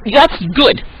 That's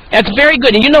good. That's very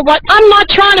good. And you know what? I'm not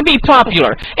trying to be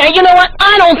popular. And you know what?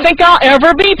 I don't think I'll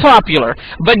ever be popular.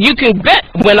 But you can bet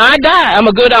when I die, I'm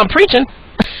going to go down preaching.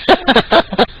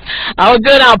 I'm going to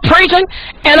go down preaching,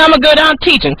 and I'm going to go down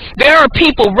teaching. There are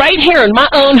people right here in my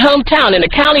own hometown, in the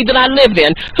county that I live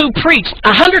in, who preach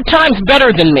 100 times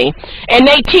better than me, and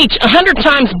they teach 100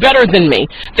 times better than me.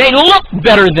 They look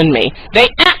better than me. They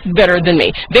act better than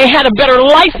me. They had a better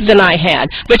life than I had.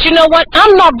 But you know what?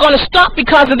 I'm not going to stop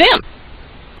because of them.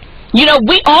 You know,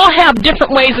 we all have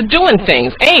different ways of doing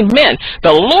things. Amen.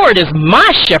 The Lord is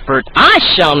my shepherd. I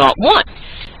shall not want.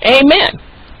 Amen.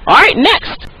 All right,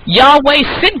 next. Yahweh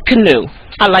Sidkenu.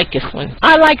 I like this one.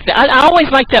 I like that. I always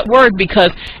like that word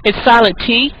because it's silent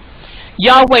T.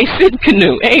 Yahweh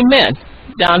Sidkenu. Amen.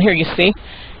 Down here you see.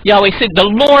 Yahweh Sid. The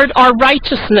Lord our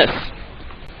righteousness.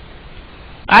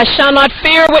 I shall not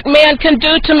fear what man can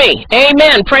do to me.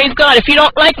 Amen. Praise God. If you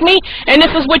don't like me, and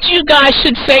this is what you guys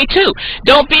should say too,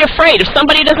 don't be afraid. If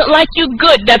somebody doesn't like you,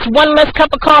 good. That's one less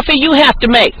cup of coffee you have to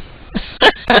make.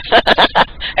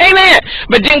 Amen.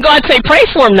 But then God say, pray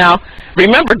for them now.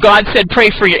 Remember, God said, pray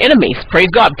for your enemies. Praise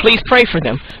God. Please pray for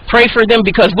them. Pray for them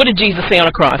because what did Jesus say on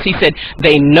the cross? He said,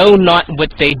 they know not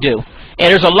what they do. And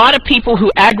there's a lot of people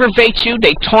who aggravate you,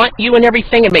 they taunt you and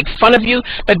everything and make fun of you,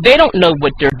 but they don't know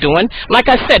what they're doing. Like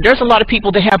I said, there's a lot of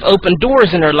people that have open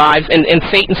doors in their lives, and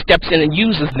Satan steps in and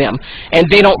uses them. And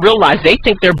they don't realize, they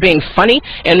think they're being funny,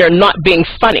 and they're not being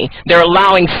funny. They're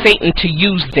allowing Satan to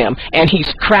use them, and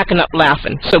he's cracking up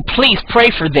laughing. So please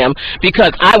pray for them,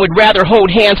 because I would rather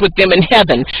hold hands with them in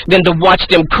heaven than to watch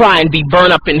them cry and be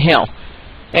burned up in hell.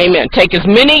 Amen. Take as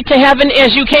many to heaven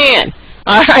as you can.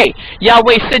 All right,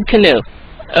 Yahweh Sidkenu,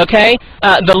 okay?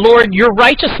 The Lord, your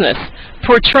righteousness,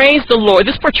 portrays the Lord.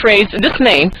 This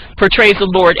name portrays the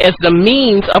Lord as the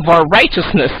means of our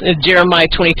righteousness in Jeremiah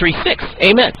 23:6.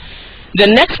 Amen.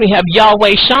 Then next we have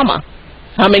Yahweh Shammah.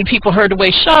 How many people heard the way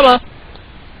Shammah?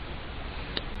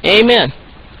 Amen.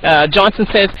 Johnson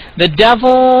says, the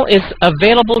devil is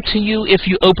available to you if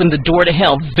you open the door to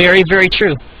hell. Very, very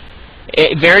true.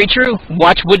 Very true.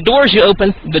 Watch what doors you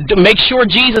open. Make sure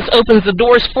Jesus opens the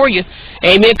doors for you.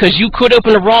 Amen. Because you could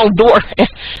open the wrong door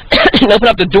and open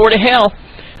up the door to hell.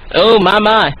 Oh,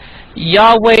 my.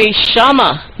 Yahweh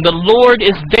Shammah, the Lord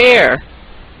is there.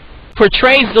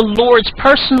 Portrays the Lord's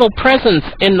personal presence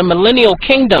in the millennial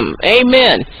kingdom.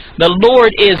 Amen. The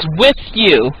Lord is with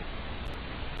you.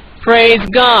 Praise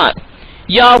God.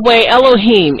 Yahweh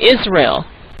Elohim, Israel.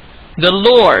 The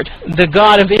Lord, the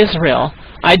God of Israel,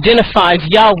 identifies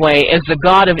Yahweh as the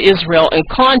God of Israel in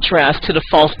contrast to the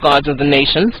false gods of the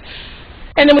nations.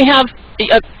 And then we have,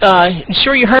 I'm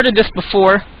sure you heard of this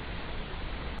before,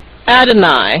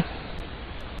 Adonai.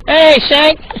 Hey,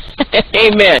 Shank.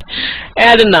 Amen.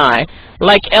 Adonai.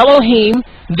 Like Elohim,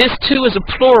 this too is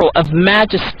a plural of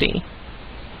majesty.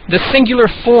 The singular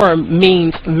form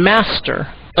means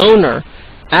master, owner.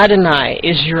 Adonai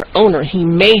is your owner. He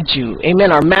made you.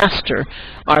 Amen. Our master,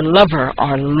 our lover,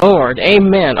 our Lord.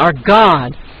 Amen. Our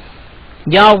God.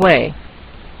 Yahweh.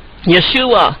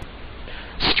 Yeshua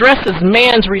stresses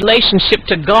man's relationship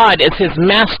to God as his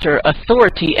master,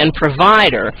 authority, and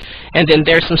provider. And then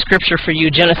there's some scripture for you.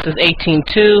 Genesis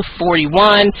 18:2,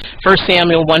 41, 1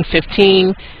 Samuel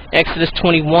 1:15, Exodus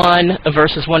 21,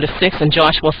 verses 1 to 6, and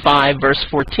Joshua 5, verse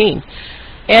 14.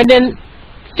 And then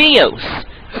Theos.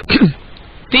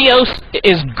 Theos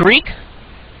is Greek.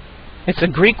 It's a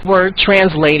Greek word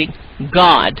translating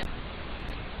God.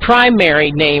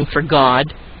 Primary name for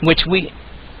God, which we,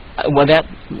 well, that,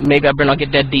 maybe I better not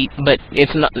get that deep, but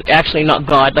it's not actually not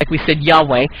God, like we said,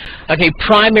 Yahweh. Okay,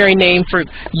 primary name for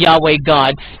Yahweh,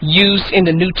 God, used in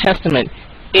the New Testament.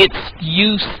 Its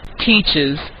use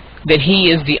teaches that He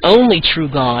is the only true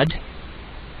God.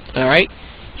 All right?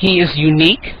 He is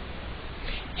unique.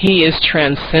 He is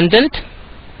transcendent.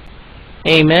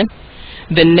 Amen.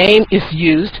 The name is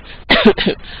used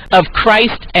of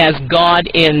Christ as God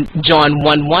in John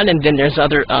 1:1, and then there's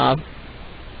other,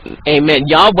 amen,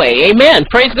 Yahweh, amen,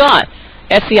 praise God.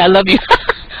 Essie, I love you.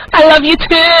 I love you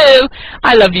too.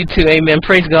 I love you too, amen,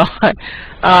 praise God.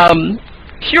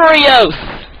 Kurios,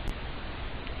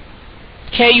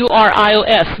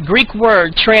 K-U-R-I-O-S, Greek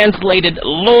word translated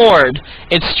Lord.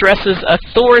 It stresses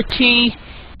authority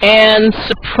and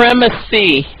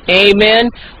supremacy, amen,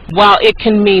 while it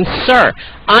can mean sir.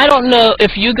 I don't know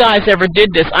if you guys ever did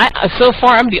this. So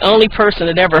far, I'm the only person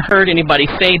that ever heard anybody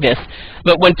say this,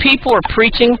 but when people are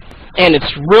preaching and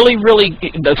it's really, really,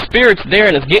 the Spirit's there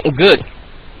and it's getting good,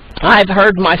 I've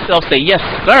heard myself say, yes,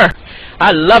 sir.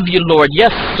 I love you, Lord.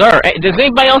 Yes, sir. Does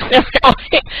anybody else ever,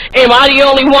 am I the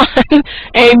only one?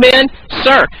 Amen,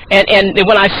 sir. And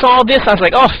when I saw this, I was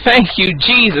like, oh, thank you,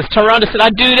 Jesus. Turn around and said, I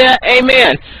do that?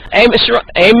 Amen. Amen. Sure.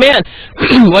 Amen.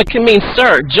 What can mean,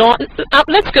 sir? John.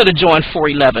 Let's go to John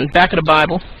 4:11, back of the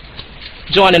Bible.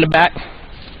 John in the back.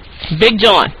 Big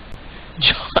John.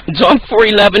 John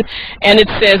 4:11, and it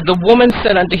says, the woman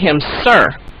said unto him, Sir,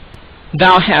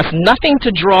 thou hast nothing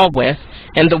to draw with,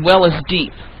 and the well is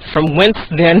deep. From whence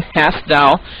then hast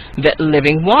thou that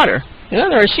living water? In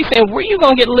other words, she's saying, where are you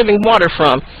going to get living water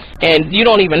from? And you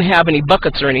don't even have any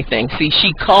buckets or anything. See,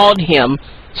 she called him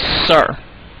sir.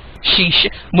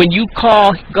 When you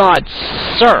call God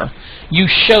sir, you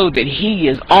show that He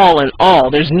is all in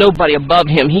all. There's nobody above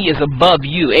Him. He is above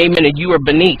you. Amen. And you are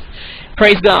beneath.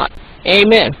 Praise God.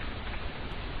 Amen.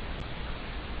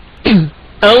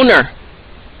 Owner,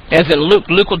 as in Luke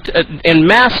and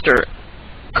master.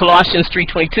 Colossians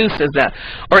 3:22 says that,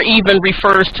 or even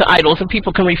refers to idols, and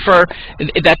people can refer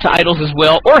that to idols as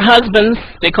well, or husbands.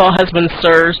 They call husbands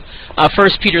sirs. 1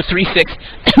 Peter 3:6.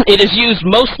 It is used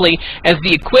mostly as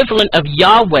the equivalent of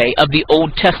Yahweh of the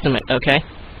Old Testament. Okay,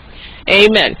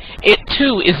 amen. It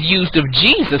too is used of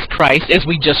Jesus Christ, as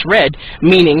we just read,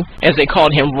 meaning, as they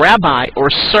called Him, Rabbi or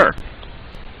Sir.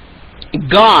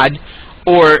 God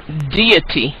or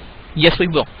deity. Yes, we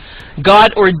will.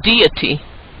 God or deity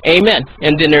Amen.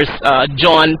 And then there's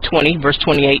John 20, verse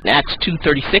 28, and Acts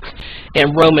 2:36,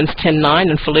 and Romans 10:9,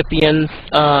 and Philippians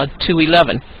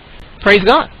 2:11. Praise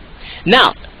God.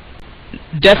 Now,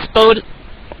 despotus,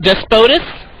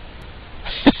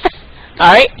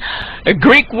 all right, a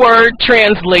Greek word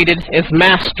translated as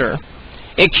master.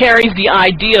 It carries the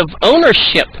idea of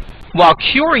ownership, while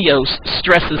kurios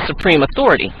stresses supreme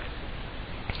authority.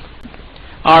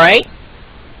 All right,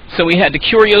 so we had the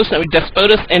kurios and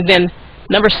despotus, and then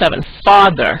number 7,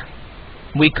 Father.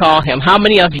 We call him. How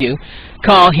many of you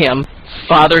call him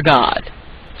Father God?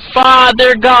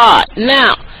 Father God.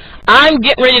 Now, I'm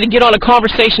getting ready to get on a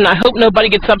conversation. I hope nobody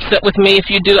gets upset with me. If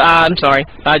you do, I'm sorry.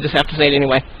 I just have to say it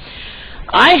anyway.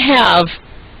 I have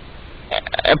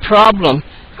a problem.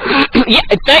 Yeah,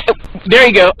 there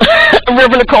you go.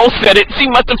 Reverend Nicole said it. She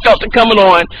must have felt it coming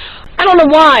on. I don't know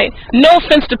why. No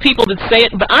offense to people that say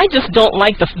it, but I just don't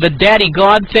like the daddy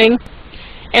God thing.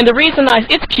 And the reason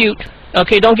it's cute.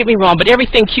 Okay, don't get me wrong, but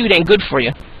everything cute ain't good for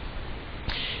you.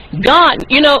 God,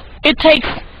 you know, it takes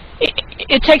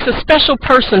a special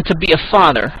person to be a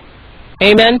father.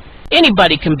 Amen.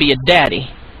 Anybody can be a daddy.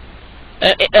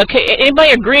 Okay,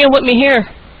 anybody agreeing with me here?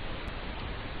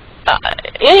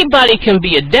 Anybody can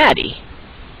be a daddy.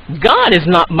 God is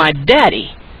not my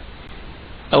daddy.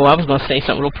 Oh, I was going to say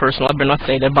something real personal. I better not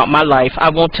say that about my life. I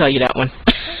won't tell you that one.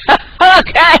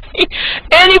 Okay.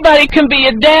 Anybody can be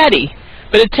a daddy,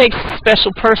 but it takes a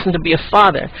special person to be a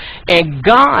father. And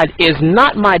God is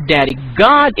not my daddy.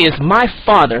 God is my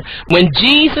father. When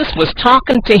Jesus was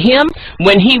talking to him,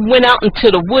 when he went out into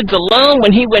the woods alone,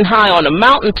 when he went high on a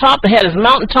mountaintop and had his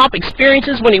mountaintop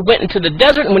experiences, when he went into the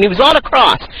desert, and when he was on a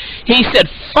cross, he said,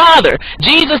 Father.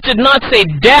 Jesus did not say,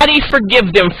 Daddy,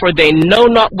 forgive them, for they know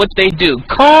not what they do.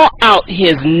 Call out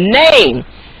his name.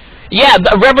 Yeah,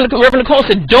 Reverend Nicole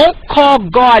said, don't call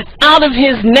God out of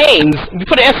his names. You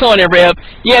put an S on it, Rev.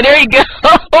 Yeah, there you go.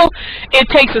 It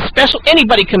takes a special,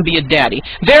 anybody can be a daddy.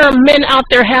 There are men out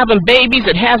there having babies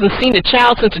that hasn't seen a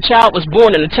child since the child was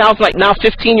born, and the child's like now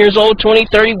 15 years old, 20,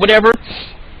 30, whatever.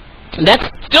 That's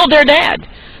still their dad.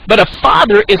 But a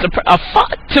father is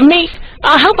to me,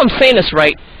 I hope I'm saying this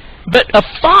right, but a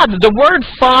father, the word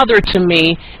father to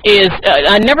me is,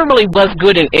 I never really was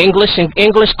good in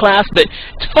English class, but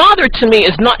father to me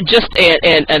is not just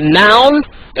a noun.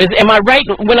 Am I right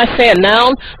when I say a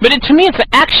noun? But to me it's an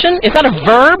action. Is that a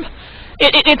verb?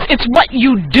 It's what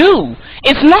you do.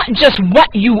 It's not just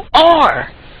what you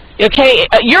are. Okay,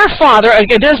 your father,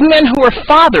 there's men who are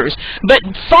fathers, but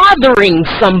fathering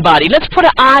somebody, let's put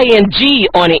an ing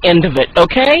on the end of it,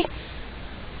 okay?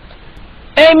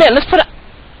 Amen. Let's put a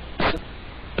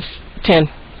 10.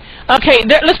 Okay,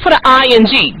 let's put an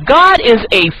ing. God is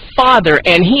a father,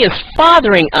 and he is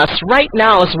fathering us right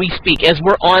now as we speak, as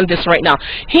we're on this right now.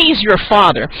 He's your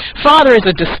father. Father is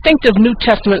a distinctive New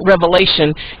Testament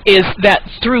revelation, is that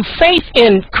through faith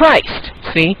in Christ,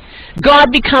 see,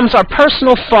 God becomes our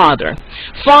personal father.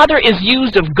 Father is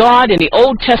used of God in the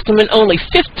Old Testament only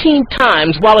 15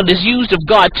 times, while it is used of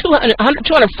God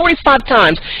 245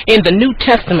 times in the New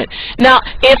Testament. Now,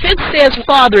 if it says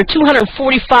father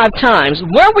 245 times,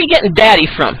 where are we getting daddy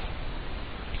from?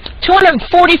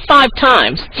 245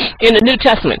 times in the New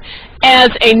Testament. As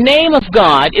a name of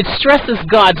God, it stresses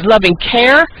God's loving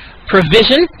care,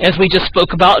 provision, as we just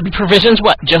spoke about. Provision's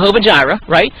what? Jehovah Jireh,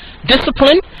 right?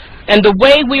 Discipline. And the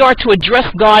way we are to address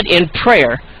God in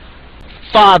prayer,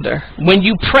 Father, when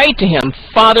you pray to him,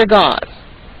 Father God,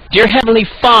 dear Heavenly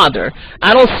Father.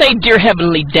 I don't say dear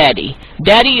Heavenly Daddy.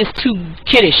 Daddy is too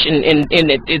kiddish and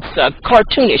it's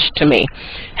cartoonish to me.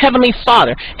 Heavenly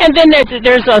Father. And then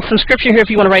there's some scripture here if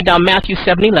you want to write down Matthew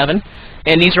 7:11.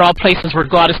 And these are all places where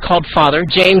God is called Father.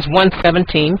 James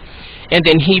 1:17. And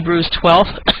then Hebrews 12,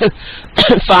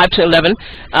 5-11.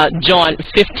 John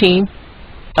 15,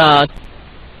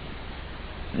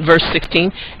 verse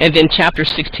 16, and then chapter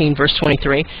 16, verse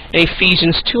 23, and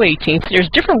Ephesians 2:18. So there's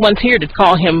different ones here that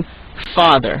call him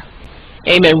Father.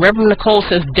 Amen. Reverend Nicole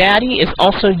says, Daddy is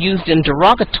also used in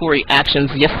derogatory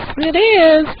actions. Yes, it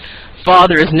is.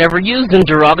 Father is never used in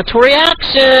derogatory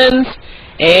actions.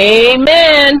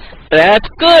 Amen. That's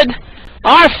good.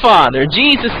 Our Father.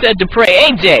 Jesus said to pray.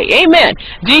 AJ. Amen.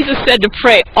 Jesus said to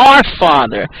pray, Our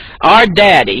Father, our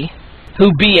Daddy,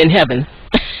 who be in heaven.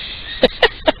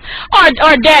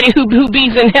 Our daddy who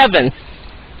be's in heaven.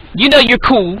 You know you're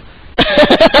cool.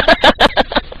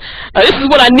 This is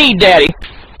what I need, Daddy.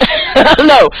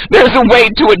 No, there's a way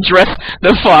to address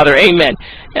the Father. Amen.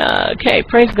 Okay,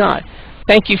 praise God.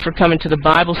 Thank you for coming to the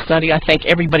Bible study. I thank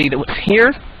everybody that was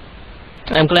here.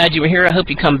 I'm glad you were here. I hope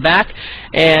you come back.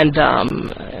 And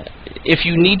if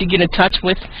you need to get in touch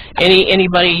with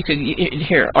anybody, you could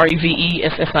here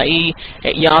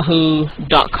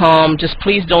revessie@yahoo.com. Just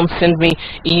please don't send me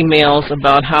emails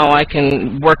about how I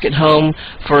can work at home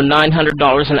for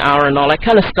 $900 an hour and all that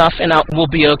kind of stuff, and we'll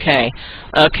be okay.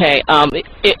 Okay. I'll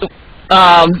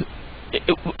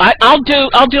do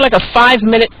like a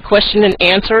 5-minute question and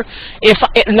answer.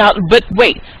 But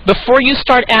wait, before you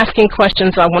start asking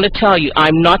questions, I want to tell you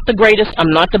I'm not the greatest,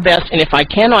 I'm not the best, and if I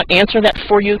cannot answer that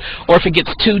for you, or if it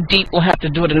gets too deep, we'll have to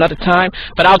do it another time.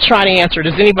 But I'll try to answer.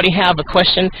 Does anybody have a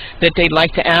question that they'd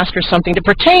like to ask or something that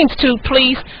pertains to,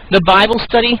 please, the Bible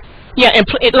study? Yeah, and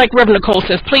like Reverend Nicole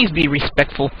says, please be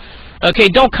respectful. Okay,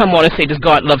 don't come on and say, does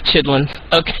God love chitlins?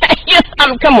 Okay,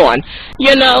 come on.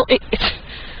 You know,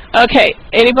 okay,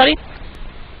 anybody?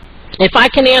 If I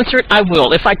can answer it, I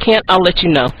will. If I can't, I'll let you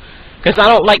know, because I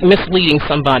don't like misleading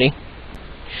somebody.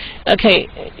 Okay,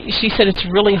 she said it's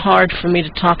really hard for me to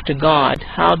talk to God.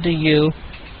 How do you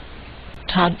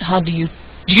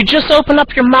just open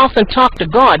up your mouth and talk to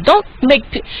God. Don't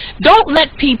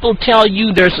let people tell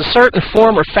you there's a certain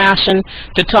form or fashion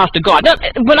to talk to God. Now,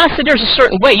 when I say there's a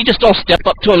certain way, you just don't step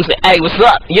up to him and say, hey, what's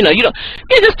up? You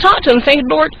just talk to him and say,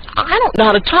 Lord, I don't know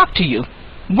how to talk to you.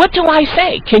 What do I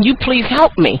say? Can you please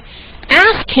help me?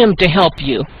 Ask him to help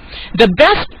you. The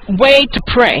best way to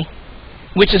pray,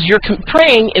 which is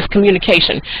praying, is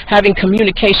communication. Having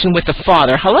communication with the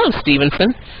Father. Hello,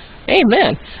 Stevenson.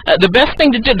 Amen. The best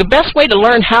thing to do, the best way to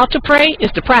learn how to pray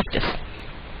is to practice.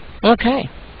 Okay.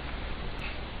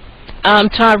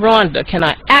 Tyronda, can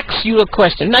I ask you a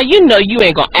question? Now, you know you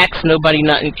ain't going to ask nobody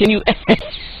nothing. Can you?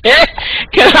 Can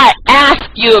I ask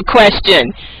you a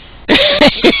question?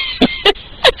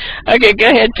 Okay, go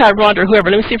ahead, Tyronda, or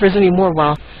whoever. Let me see if there's any more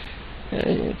while.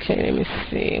 Okay, let me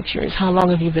see. I'm curious. How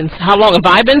long have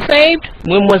I been saved?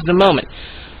 When was the moment?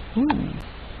 Ooh,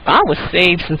 I was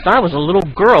saved since I was a little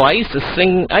girl. I used to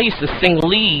sing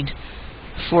lead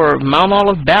for Mount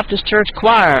Olive Baptist Church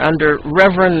Choir under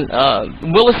Reverend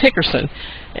Willis Hickerson.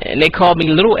 And they called me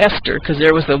Little Esther because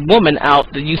there was a woman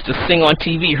out that used to sing on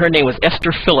TV. Her name was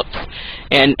Esther Phillips.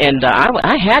 And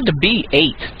I had to be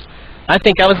 8. I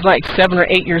think I was like 7 or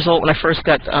 8 years old when I first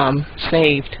got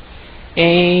saved.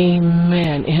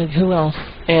 Amen. And who else?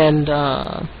 And,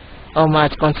 oh my,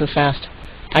 it's going so fast.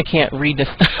 I can't read this.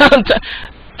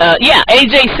 Yeah,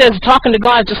 AJ says talking to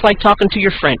God is just like talking to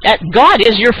your friend. God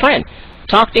is your friend.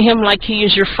 Talk to him like he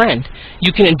is your friend.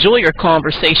 You can enjoy your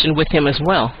conversation with him as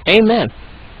well. Amen.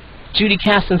 Judy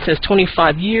Caston says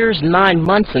 25 years, 9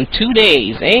 months, and 2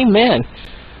 days. Amen.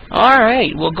 All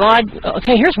right. Will God...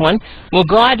 Okay, here's one. Will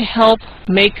God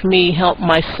make me help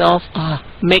myself...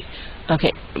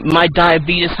 Okay, my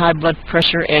diabetes, high blood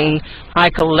pressure, and high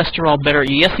cholesterol better?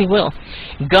 Yes, he will.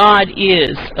 God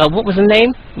is... what was the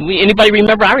name? Anybody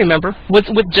remember? I remember. With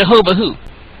Jehovah who?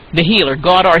 The healer.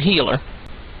 God our healer.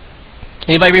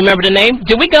 Anybody remember the name?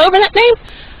 Did we go over that name?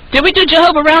 Did we do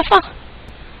Jehovah Rapha?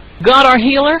 God our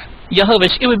healer? Jehovah.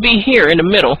 It would be here in the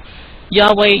middle.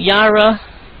 Yahweh, Yara.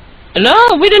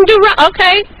 No, we didn't do...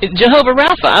 Okay. Jehovah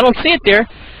Rapha. I don't see it there.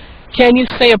 Can you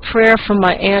say a prayer for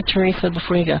my Aunt Teresa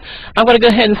before you go? I'm going to go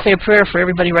ahead and say a prayer for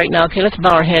everybody right now. Okay, let's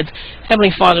bow our heads.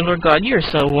 Heavenly Father, Lord God, you're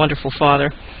so wonderful,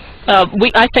 Father.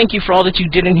 I thank you for all that you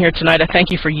did in here tonight. I thank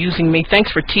you for using me.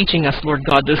 Thanks for teaching us, Lord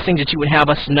God, those things that you would have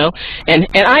us to know. And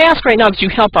I ask right now that you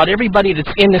help out everybody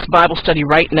that's in this Bible study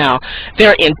right now,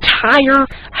 their entire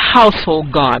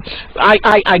household, God.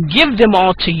 I give them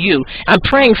all to you. I'm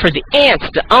praying for the aunts,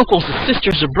 the uncles, the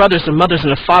sisters, the brothers, the mothers,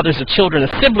 and the fathers, the children,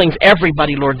 the siblings,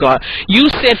 everybody, Lord God. You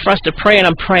said for us to pray, and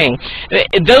I'm praying.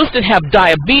 Those that have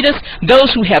diabetes,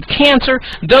 those who have cancer,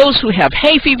 those who have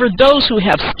hay fever, those who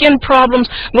have skin problems,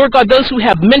 Lord God, those who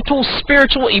have mental,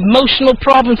 spiritual, emotional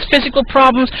problems, physical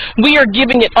problems, we are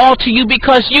giving it all to you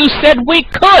because you said we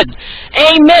could.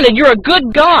 Amen. And you're a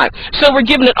good God. So we're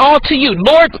giving it all to you.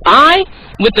 Lord,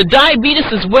 with the diabetes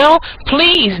as well,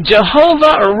 please,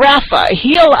 Jehovah or Rapha,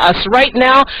 heal us right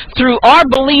now through our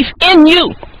belief in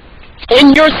you.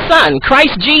 In your Son,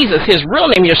 Christ Jesus, his real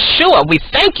name, Yeshua. We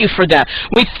thank you for that.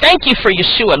 We thank you for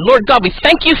Yeshua. Lord God, we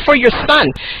thank you for your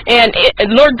Son. And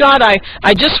Lord God, I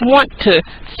just want to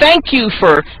thank you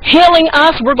for healing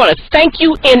us. We're going to thank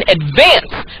you in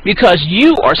advance because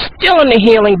you are still in the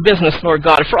healing business, Lord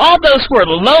God. For all those who are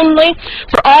lonely,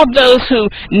 for all those who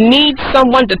need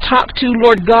someone to talk to,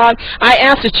 Lord God, I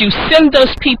ask that you send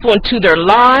those people into their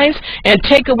lives and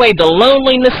take away the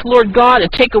loneliness, Lord God,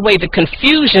 and take away the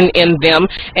confusion in them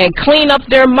and clean up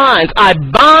their minds. I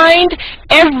bind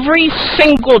every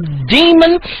single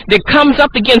demon that comes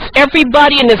up against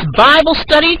everybody in this Bible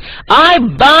study, I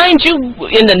bind you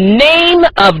in the name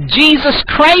of Jesus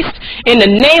Christ, in the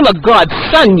name of God's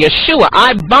Son, Yeshua.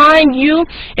 I bind you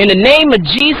in the name of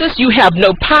Jesus. You have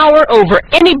no power over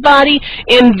anybody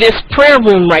in this prayer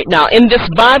room right now, in this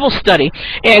Bible study.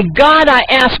 And God, I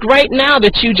ask right now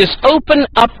that you just open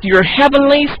up your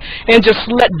heavenlies and just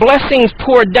let blessings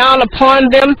pour down upon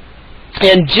them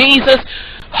in Jesus'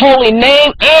 holy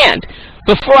name. And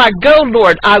before I go,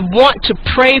 Lord, I want to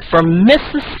pray for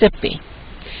Mississippi.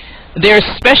 There's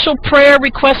special prayer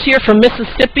requests here for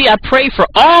Mississippi. I pray for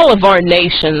all of our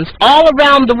nations, all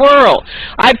around the world.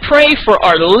 I pray for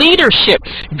our leadership.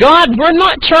 God, we're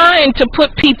not trying to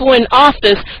put people in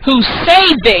office who say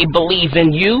they believe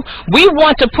in you. We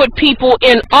want to put people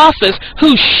in office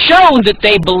who show that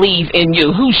they believe in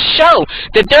you, who show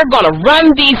that they're going to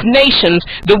run these nations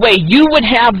the way you would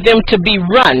have them to be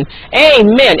run.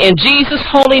 Amen. In Jesus'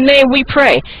 holy name we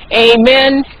pray.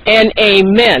 Amen and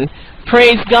amen.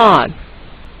 Praise God.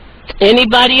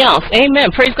 Anybody else?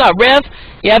 Amen. Praise God. Rev,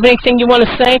 you have anything you want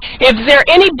to say? If there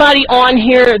anybody on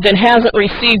here that hasn't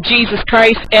received Jesus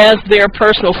Christ as their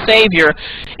personal Savior,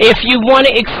 if you want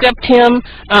to accept Him,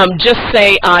 just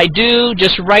say, I do.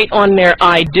 Just write on there,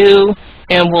 I do,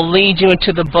 and we'll lead you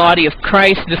into the body of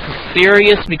Christ. This is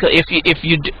serious, because if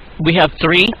you do, we have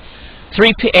three.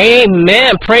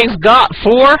 Amen. Praise God.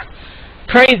 4.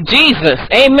 Praise Jesus.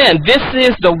 Amen. This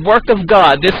is the work of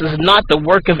God. This is not the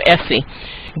work of Essie.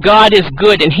 God is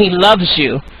good and He loves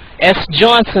you. S.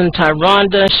 Johnson,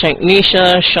 Tyronda,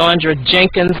 Shanknisha, Chandra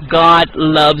Jenkins, God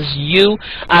loves you.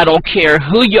 I don't care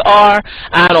who you are.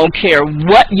 I don't care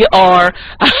what you are.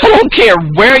 I don't care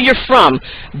where you're from.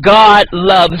 God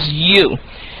loves you.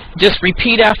 Just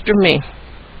repeat after me.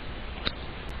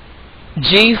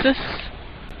 Jesus,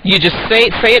 you just say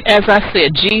it as I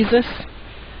said. Jesus,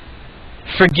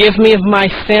 forgive me of my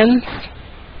sins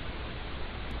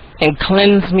and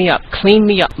cleanse me up. Clean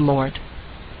me up, Lord.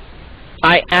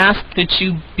 I ask that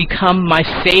you become my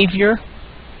Savior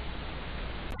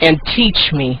and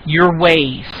teach me your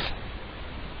ways.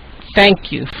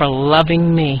 Thank you for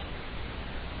loving me.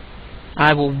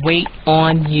 I will wait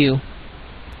on you.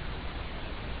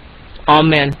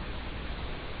 Amen.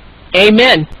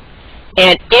 Amen.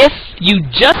 And if you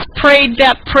just prayed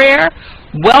that prayer,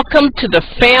 welcome to the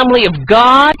family of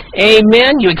God.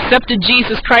 Amen. You accepted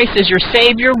Jesus Christ as your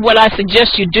Savior. What I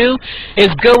suggest you do is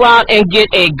go out and get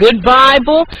a good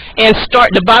Bible and start.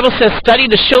 The Bible says, study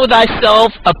to show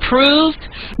thyself approved.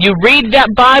 You read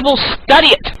that Bible,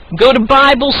 study it. Go to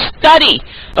Bible study.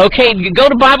 Okay, you go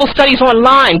to Bible studies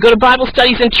online. Go to Bible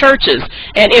studies in churches.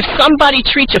 And if somebody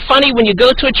treats you funny when you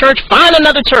go to a church, find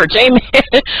another church. Amen.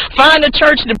 Find a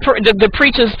church that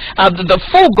preaches the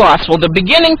full gospel, the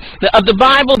beginning of the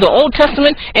Bible, the Old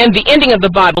Testament, and the ending of the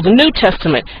Bible, the New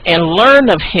Testament, and learn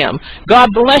of Him. God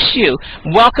bless you.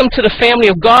 Welcome to the family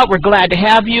of God. We're glad to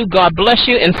have you. God bless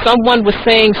you. And someone was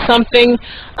saying something,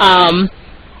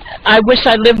 I wish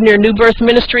I lived near New Birth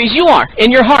Ministries. You are, in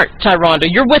your heart, Tyronda.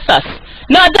 You're with us.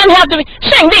 No, it doesn't have to be.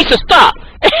 Shanknisha, stop.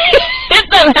 It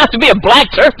doesn't have to be a black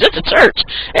church. It's a church.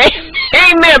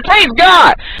 Amen. Praise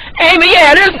God. Amen.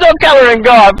 Yeah, there's no color in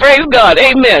God. Praise God.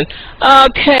 Amen.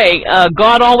 Okay.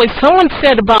 God always, someone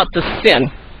said about the sin.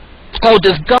 Oh,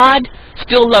 does God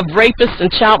still love rapists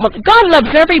and child molesters? God loves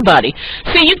everybody.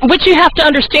 See, what you have to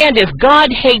understand is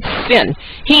God hates sin.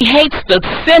 He hates the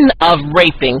sin of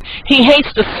raping. He hates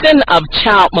the sin of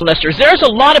child molesters. There's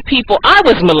a lot of people. I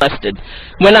was molested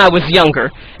when I was younger.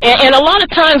 And a lot of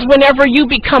times whenever you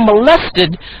become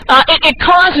molested, it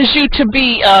causes you to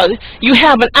be, you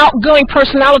have an outgoing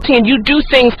personality and you do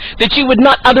things that you would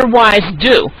not otherwise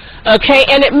do. Okay,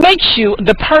 and it makes you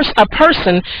a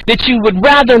person that you would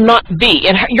rather not be.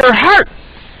 And you're hurt.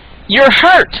 You're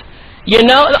hurt. You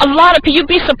know, a lot of people, you'd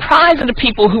be surprised at the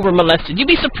people who were molested. You'd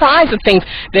be surprised at things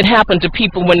that happened to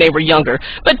people when they were younger.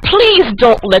 But please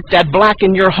don't let that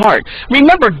blacken your heart.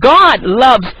 Remember, God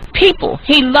loves people.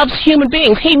 He loves human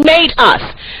beings. He made us.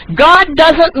 God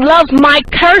doesn't love my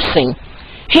cursing.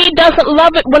 He doesn't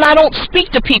love it when I don't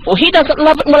speak to people. He doesn't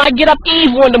love it when I get up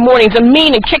evil in the mornings and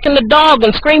mean and kicking the dog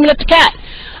and screaming at the cat.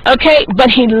 Okay?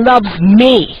 But He loves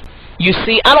me. You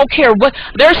see, I don't care what.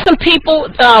 There's some people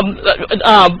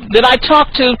that I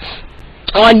talk to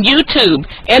on YouTube,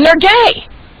 and they're gay.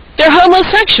 They're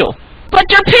homosexual. But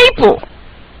they're people.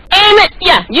 Amen.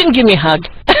 Yeah, you can give me a hug.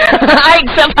 I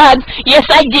accept hugs. Yes,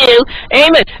 I do.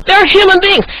 Amen. They're human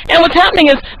beings. And what's happening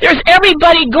is there's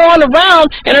everybody going around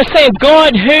and they're saying,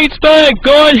 God hates that,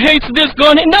 God hates this,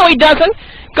 God hates... No, He doesn't.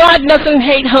 God doesn't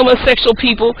hate homosexual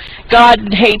people.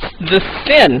 God hates the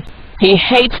sin He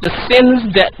hates the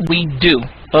sins that we do.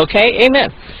 Okay? Amen.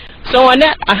 So on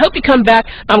that, I hope you come back.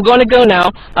 I'm going to go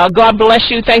now. God bless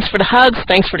you. Thanks for the hugs.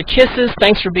 Thanks for the kisses.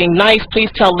 Thanks for being nice. Please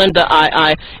tell Linda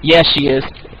yes, she is.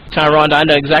 Tyronda, I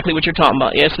know exactly what you're talking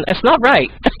about. Yes, it's not right.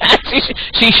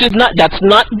 she should not. That's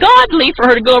not godly for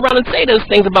her to go around and say those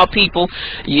things about people.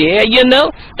 Yeah, you know.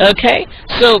 Okay.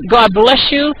 So God bless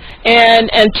you. And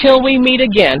until we meet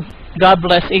again, God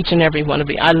bless each and every one of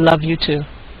you. I love you too.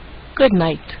 Good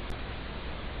night.